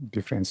of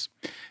difference.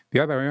 The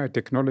other way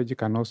technology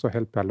can also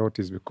help a lot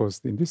is because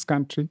in this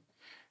country,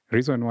 the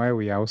reason why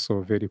we are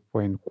also very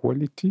poor in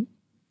quality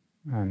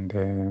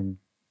and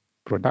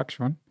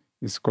production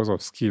is because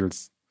of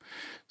skills.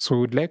 So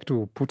we'd like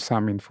to put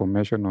some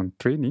information on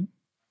training,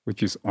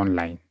 which is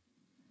online,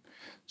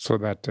 so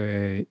that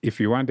if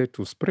you wanted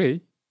to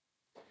spray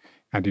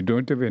and you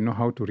don't even know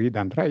how to read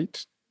and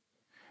write,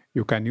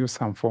 you can use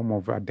some form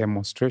of a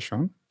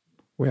demonstration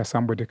where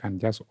somebody can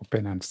just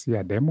open and see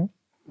a demo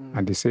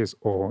and he says,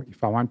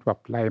 if I want to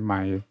apply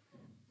my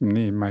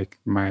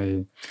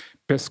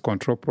pest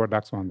control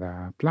products on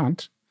the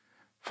plant,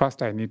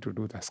 first I need to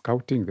do the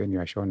scouting, then you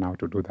are shown how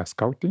to do the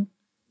scouting.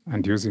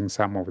 And using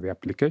some of the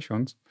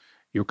applications,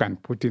 you can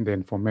put in the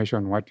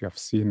information what you have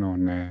seen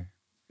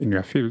in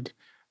your field,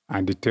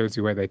 and it tells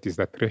you whether it is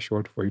the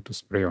threshold for you to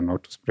spray or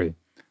not to spray.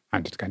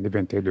 And it can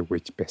even tell you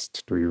which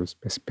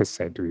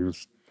pesticide to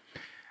use.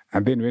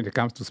 And then when it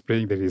comes to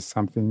spraying,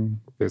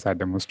 there's a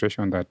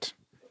demonstration that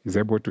is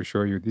able to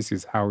show you this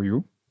is how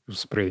you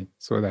spray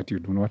so that you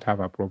do not have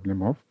a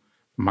problem of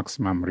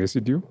maximum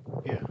residues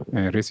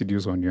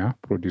on your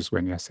produce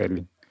when you're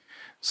selling.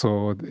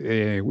 So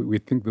we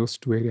think those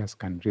two areas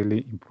can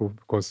really improve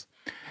because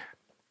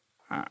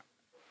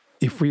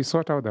if we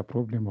sort out the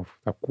problem of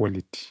the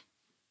quality,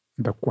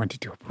 the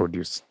quantity of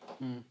produce,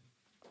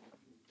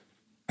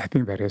 I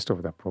think the rest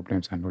of the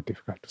problems are not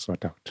difficult to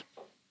sort out.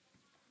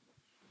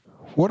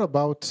 What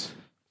about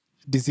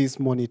disease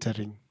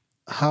monitoring?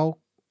 How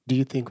do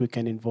you think we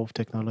can involve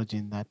technology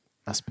in that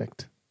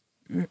aspect?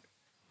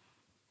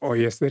 Oh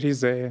yes, there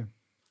is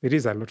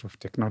a lot of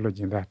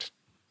technology in that.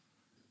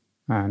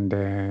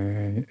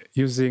 And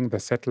using the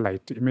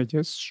satellite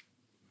images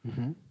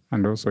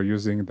and also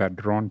using the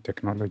drone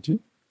technology.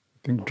 I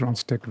think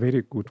drones take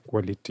very good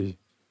quality,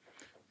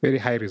 very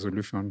high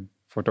resolution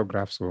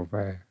photographs of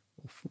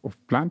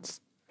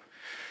plants.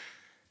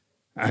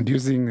 And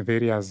using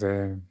various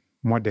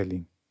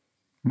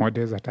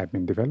models that have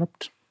been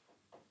developed,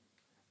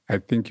 I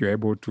think you're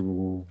able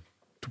to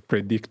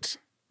predict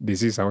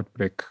disease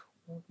outbreak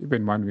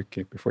even 1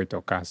 week before it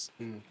occurs.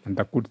 And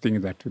the good thing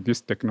is that with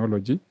this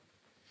technology,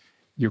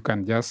 you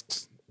can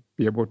just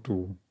be able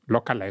to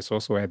localize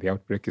also where the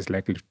outbreak is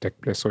likely to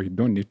take place. So you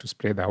don't need to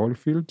spray the whole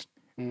field.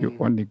 You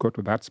only go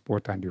to that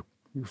spot and you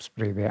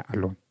spray there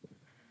alone.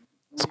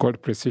 It's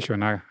called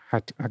precision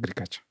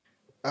agriculture.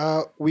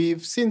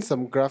 We've seen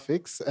some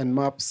graphics and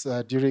maps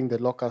during the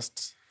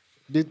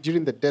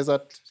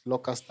desert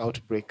locust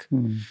outbreak.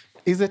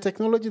 Is the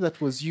technology that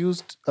was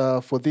used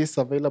for this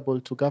available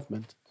to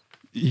government?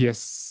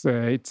 Yes,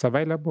 it's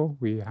available.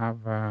 We have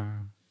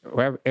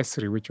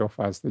ESRI, which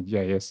offers the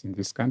GIS in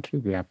this country.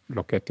 They are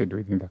located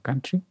within the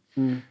country.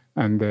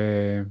 And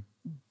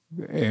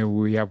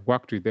we have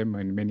worked with them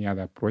on many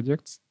other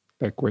projects,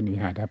 like when we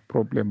had a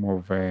problem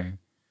of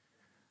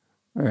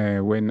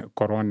when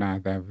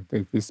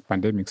this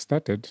pandemic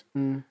started.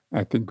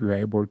 I think we were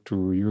able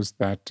to use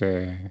that,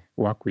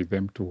 work with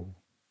them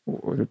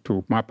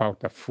to map out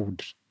the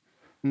food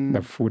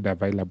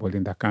available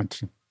in the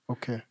country.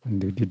 Okay.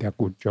 And they did a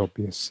good job,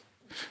 yes.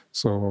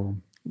 So,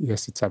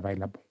 yes, it's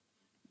available.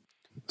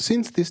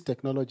 Since this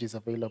technology is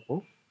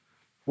available,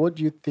 what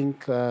do you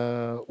think,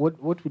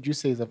 what would you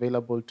say is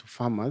available to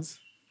farmers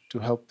to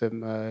help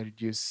them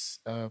reduce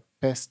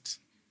pests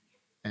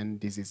and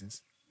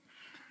diseases?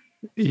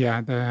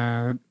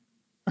 Yeah,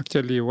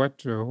 actually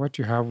what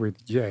you have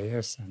with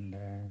GIS and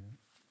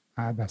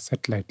other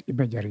satellite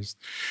imageries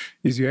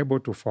is you're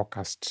able to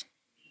forecast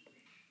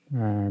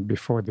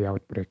before the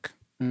outbreak.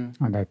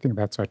 And I think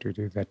that's what we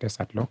did at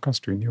Desert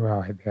Locust. We knew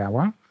how they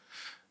were,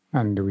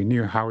 and we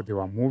knew how they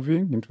were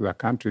moving into the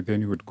country.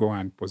 Then you would go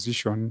and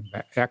position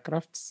the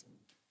aircrafts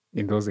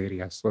in those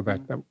areas so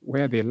that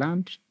where they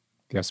land,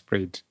 they are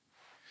sprayed.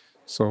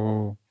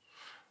 So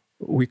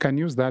we can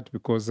use that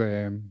because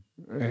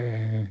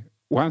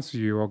once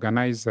you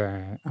organize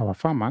our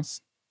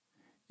farmers,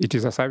 it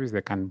is a service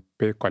they can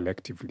pay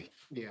collectively.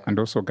 Yeah. And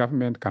also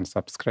government can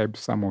subscribe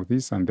some of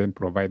this and then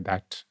provide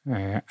that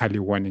early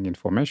warning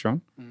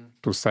information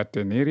to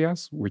certain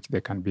areas, which they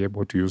can be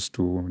able to use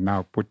to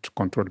now put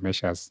control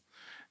measures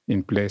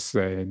in place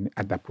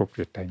at the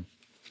appropriate time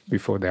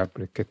before the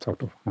outbreak gets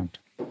out of hand.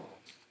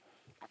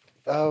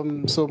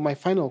 So my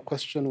final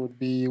question would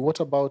be, what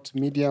about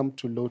medium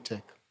to low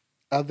tech?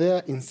 Are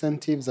there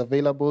incentives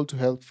available to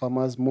help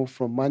farmers move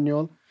from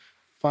manual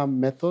farm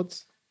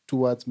methods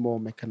towards more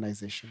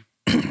mechanization?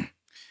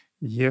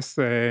 Yes,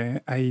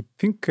 I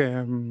think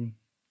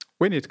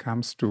when it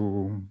comes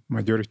to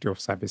majority of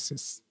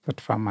services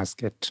that farmers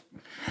get,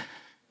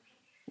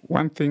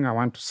 one thing I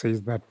want to say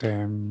is that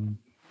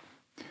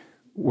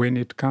when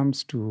it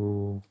comes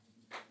to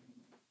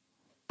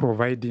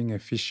providing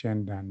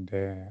efficient and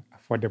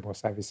affordable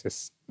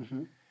services,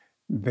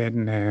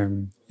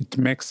 then it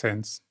makes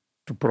sense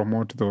to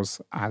promote those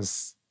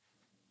as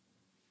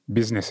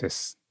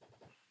businesses,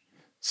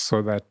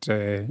 so that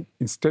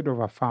instead of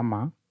a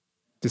farmer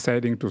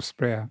deciding to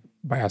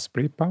buy a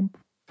spray pump,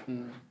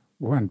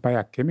 go and buy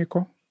a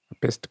chemical, a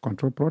pest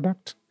control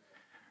product,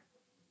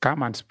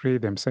 come and spray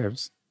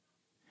themselves,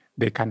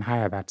 they can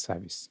hire that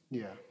service.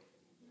 Yeah.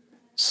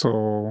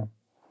 So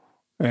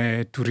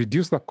to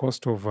reduce the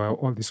cost of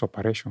all these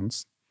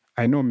operations,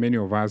 I know many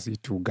of us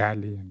eat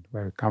ugali, and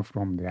where we come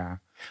from,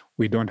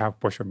 we don't have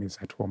posho meals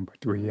at home,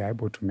 but we are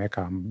able to make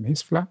a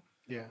maize flour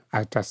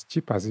at as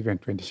cheap as even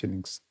 20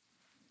 shillings.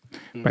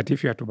 But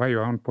if you have to buy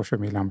your own posho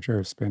meal, I'm sure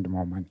you'll spend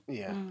more money.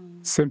 Yeah.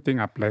 Same thing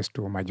applies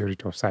to a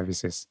majority of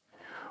services.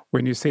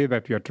 When you say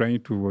that you are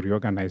trying to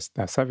reorganize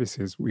the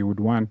services, we would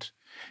want,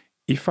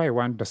 if I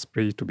want the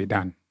spray to be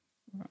done,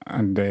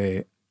 and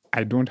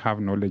I don't have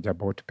knowledge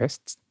about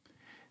pests,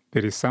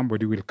 there is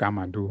somebody who will come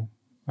and do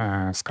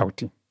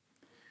scouting.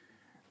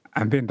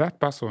 And then that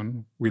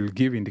person will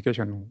give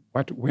indication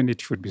when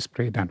it should be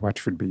sprayed and what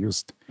should be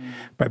used.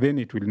 But then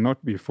it will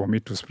not be for me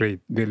to spray.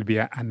 There'll be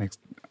a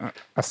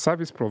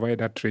service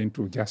provider trained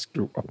to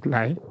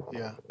apply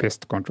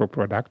pest control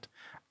product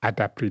at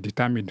a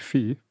predetermined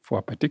fee for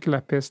a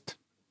particular pest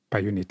per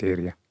unit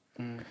area.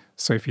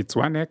 So if it's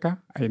 1 acre,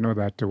 I know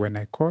that when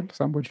I call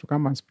somebody to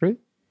come and spray,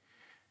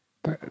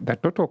 the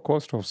total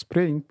cost of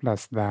spraying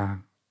plus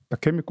the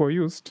chemical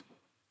used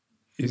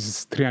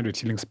is 300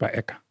 shillings per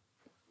acre.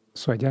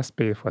 So I just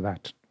pay for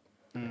that.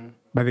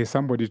 But there's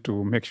somebody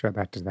to make sure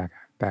that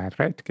the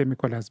right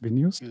chemical has been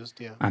used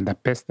and the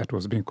pest that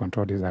was being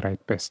controlled is the right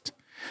pest.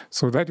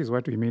 So that is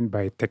what we mean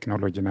by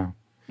technology now.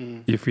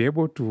 If we're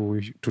able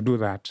to do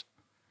that,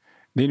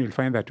 then you'll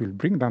find that we'll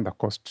bring down the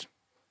cost,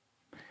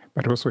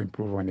 but also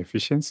improve on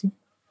efficiency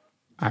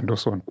and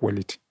also on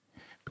quality.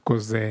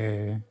 Because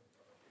the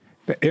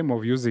aim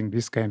of using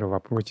this kind of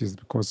approach is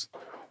because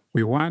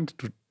we want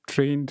to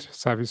train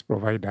service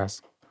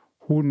providers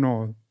who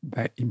know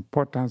the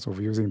importance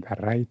of using the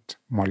right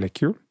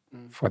molecule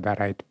for the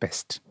right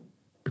pest,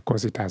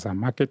 because it has a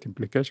market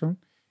implication,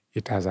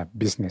 it has a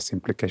business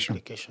implication.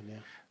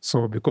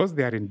 So because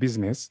they are in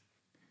business,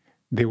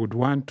 they would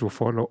want to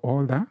follow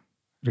all the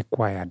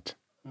required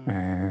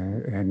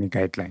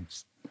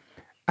guidelines.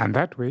 And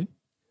that way,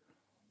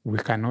 we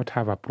cannot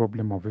have a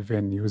problem of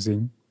even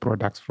using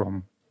products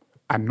from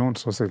unknown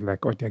sources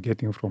like what they're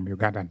getting from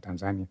Uganda and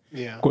Tanzania.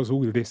 Because who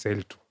will they sell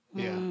to?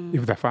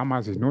 If the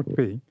farmers is not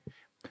paying,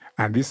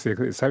 and this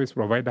service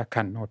provider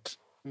cannot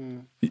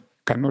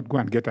go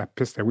and get a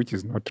pesticide which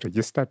is not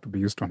registered to be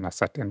used on a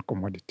certain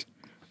commodity.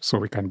 So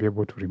we can be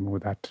able to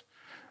remove that,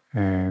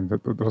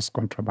 those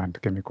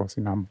contraband chemicals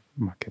in our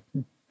market.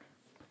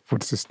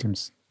 food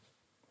systems.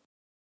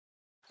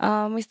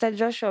 Mr.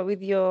 Joshua,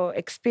 with your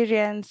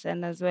experience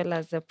and as well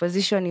as the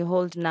position you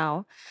hold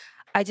now,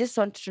 I just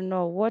want to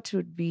know what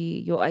would be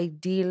your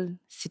ideal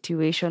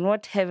situation,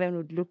 what heaven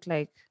would look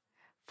like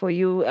for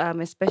you,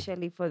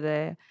 especially for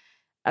the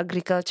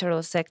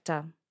agricultural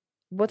sector,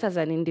 both as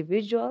an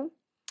individual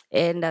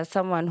and as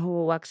someone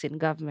who works in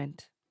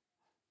government.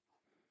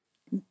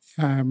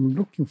 I'm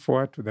looking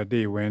forward to the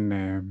day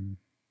when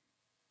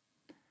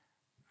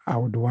I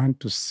would want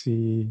to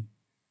see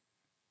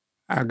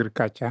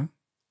agriculture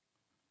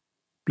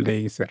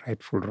plays a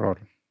rightful role.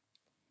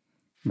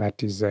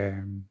 That is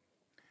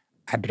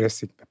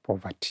addressing the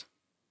poverty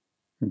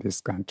in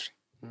this country.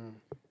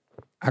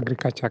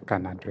 Agriculture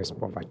can address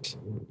poverty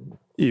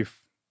if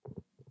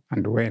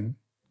and when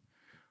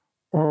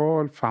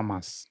all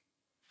farmers,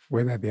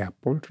 whether they are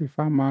poultry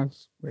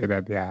farmers,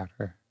 whether they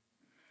are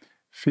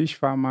fish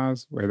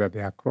farmers, whether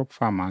they are crop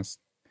farmers,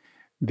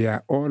 they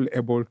are all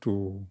able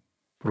to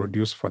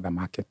produce for the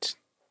market.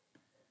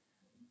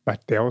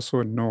 But they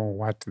also know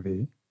what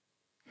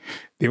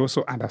they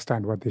also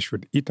understand what they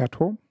should eat at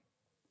home,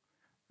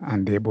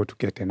 and they're able to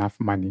get enough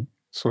money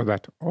so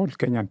that all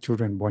Kenyan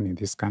children born in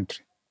this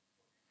country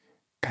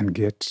can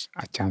get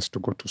a chance to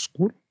go to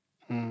school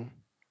and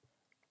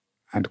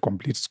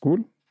complete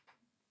school,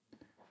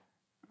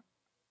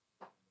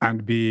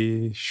 and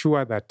be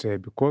sure that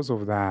because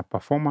of the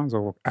performance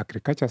of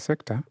agriculture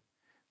sector,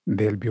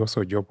 there'll be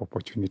also job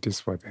opportunities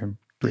for them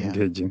to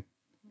engage in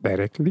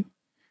directly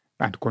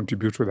and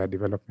contribute to the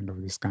development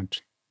of this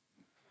country.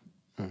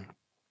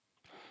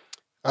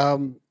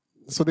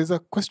 So there's a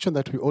question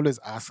that we always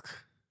ask.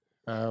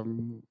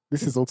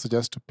 This is also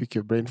just to pick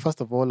your brain. First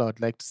of all, I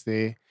would like to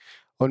say,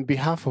 on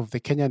behalf of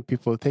the Kenyan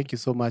people, thank you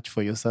so much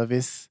for your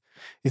service.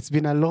 It's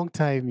been a long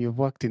time you've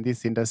worked in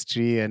this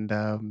industry and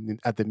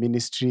at the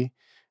ministry.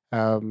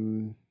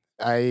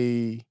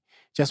 I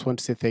just want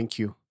to say thank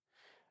you.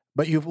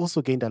 But you've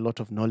also gained a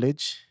lot of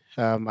knowledge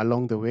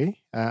along the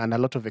way and a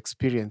lot of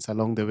experience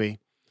along the way.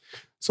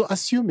 So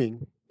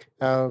assuming,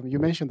 you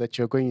mentioned that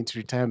you're going into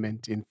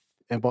retirement in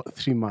about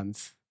 3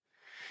 months.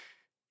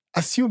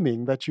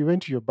 Assuming that you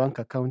went to your bank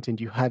account and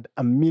you had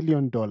 $1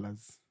 million,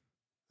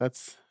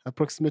 that's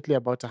approximately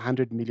about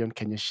 100 million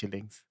Kenya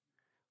shillings.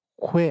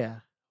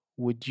 Where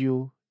would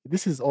you,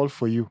 this is all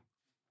for you,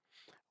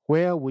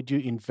 where would you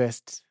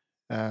invest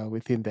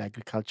within the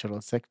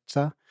agricultural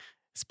sector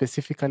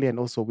specifically, and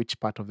also which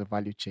part of the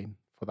value chain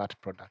for that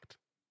product?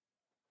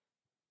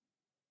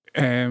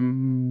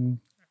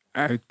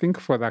 I think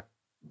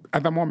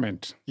at the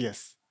moment,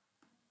 yes,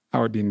 I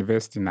would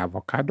invest in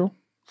avocado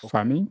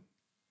farming,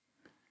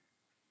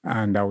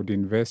 and I would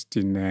invest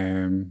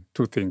in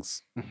 2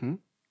 things.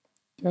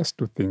 Just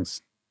 2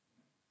 things.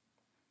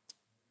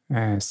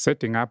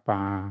 Setting up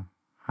a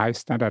high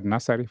standard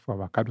nursery for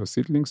avocado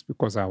seedlings,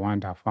 because I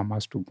want our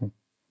farmers to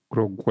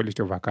grow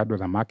quality avocado.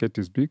 The market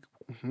is big,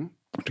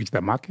 reach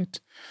the market.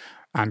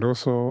 And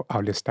also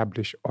I'll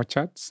establish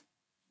orchards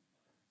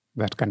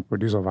that can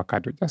produce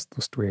avocado, just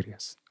those 2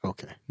 areas.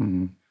 Okay.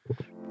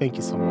 Thank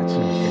you so much.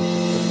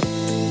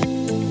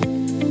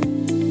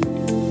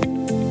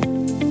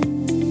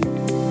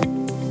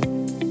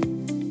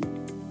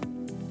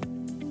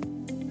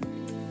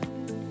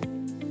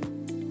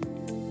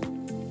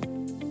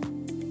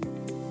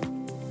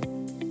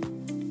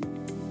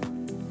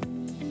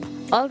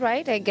 All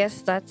right, I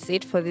guess that's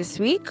it for this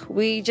week.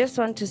 We just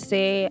want to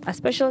say a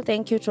special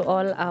thank you to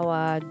all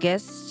our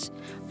guests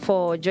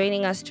for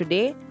joining us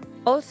today.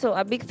 Also,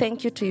 a big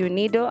thank you to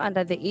UNIDO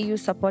under the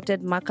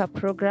EU-supported markup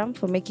program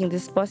for making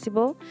this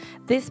possible.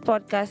 This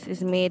podcast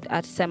is made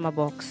at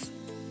Semabox.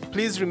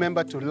 Please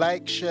remember to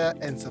like, share,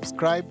 and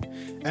subscribe.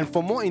 And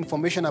for more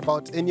information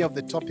about any of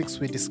the topics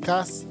we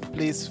discuss,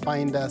 please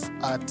find us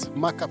at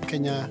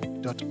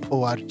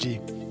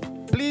markupkenya.org.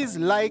 Please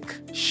like,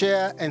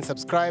 share, and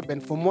subscribe.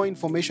 And for more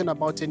information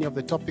about any of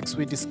the topics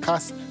we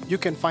discuss, you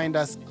can find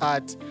us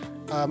at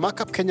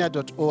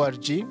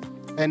markupkenya.org.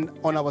 And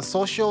on our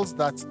socials,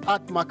 that's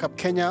at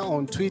markupkenya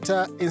on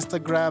Twitter,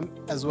 Instagram,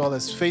 as well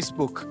as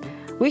Facebook.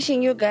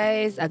 Wishing you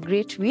guys a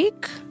great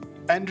week.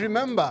 And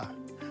remember,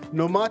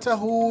 no matter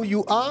who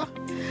you are,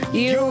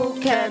 you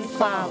can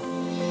farm.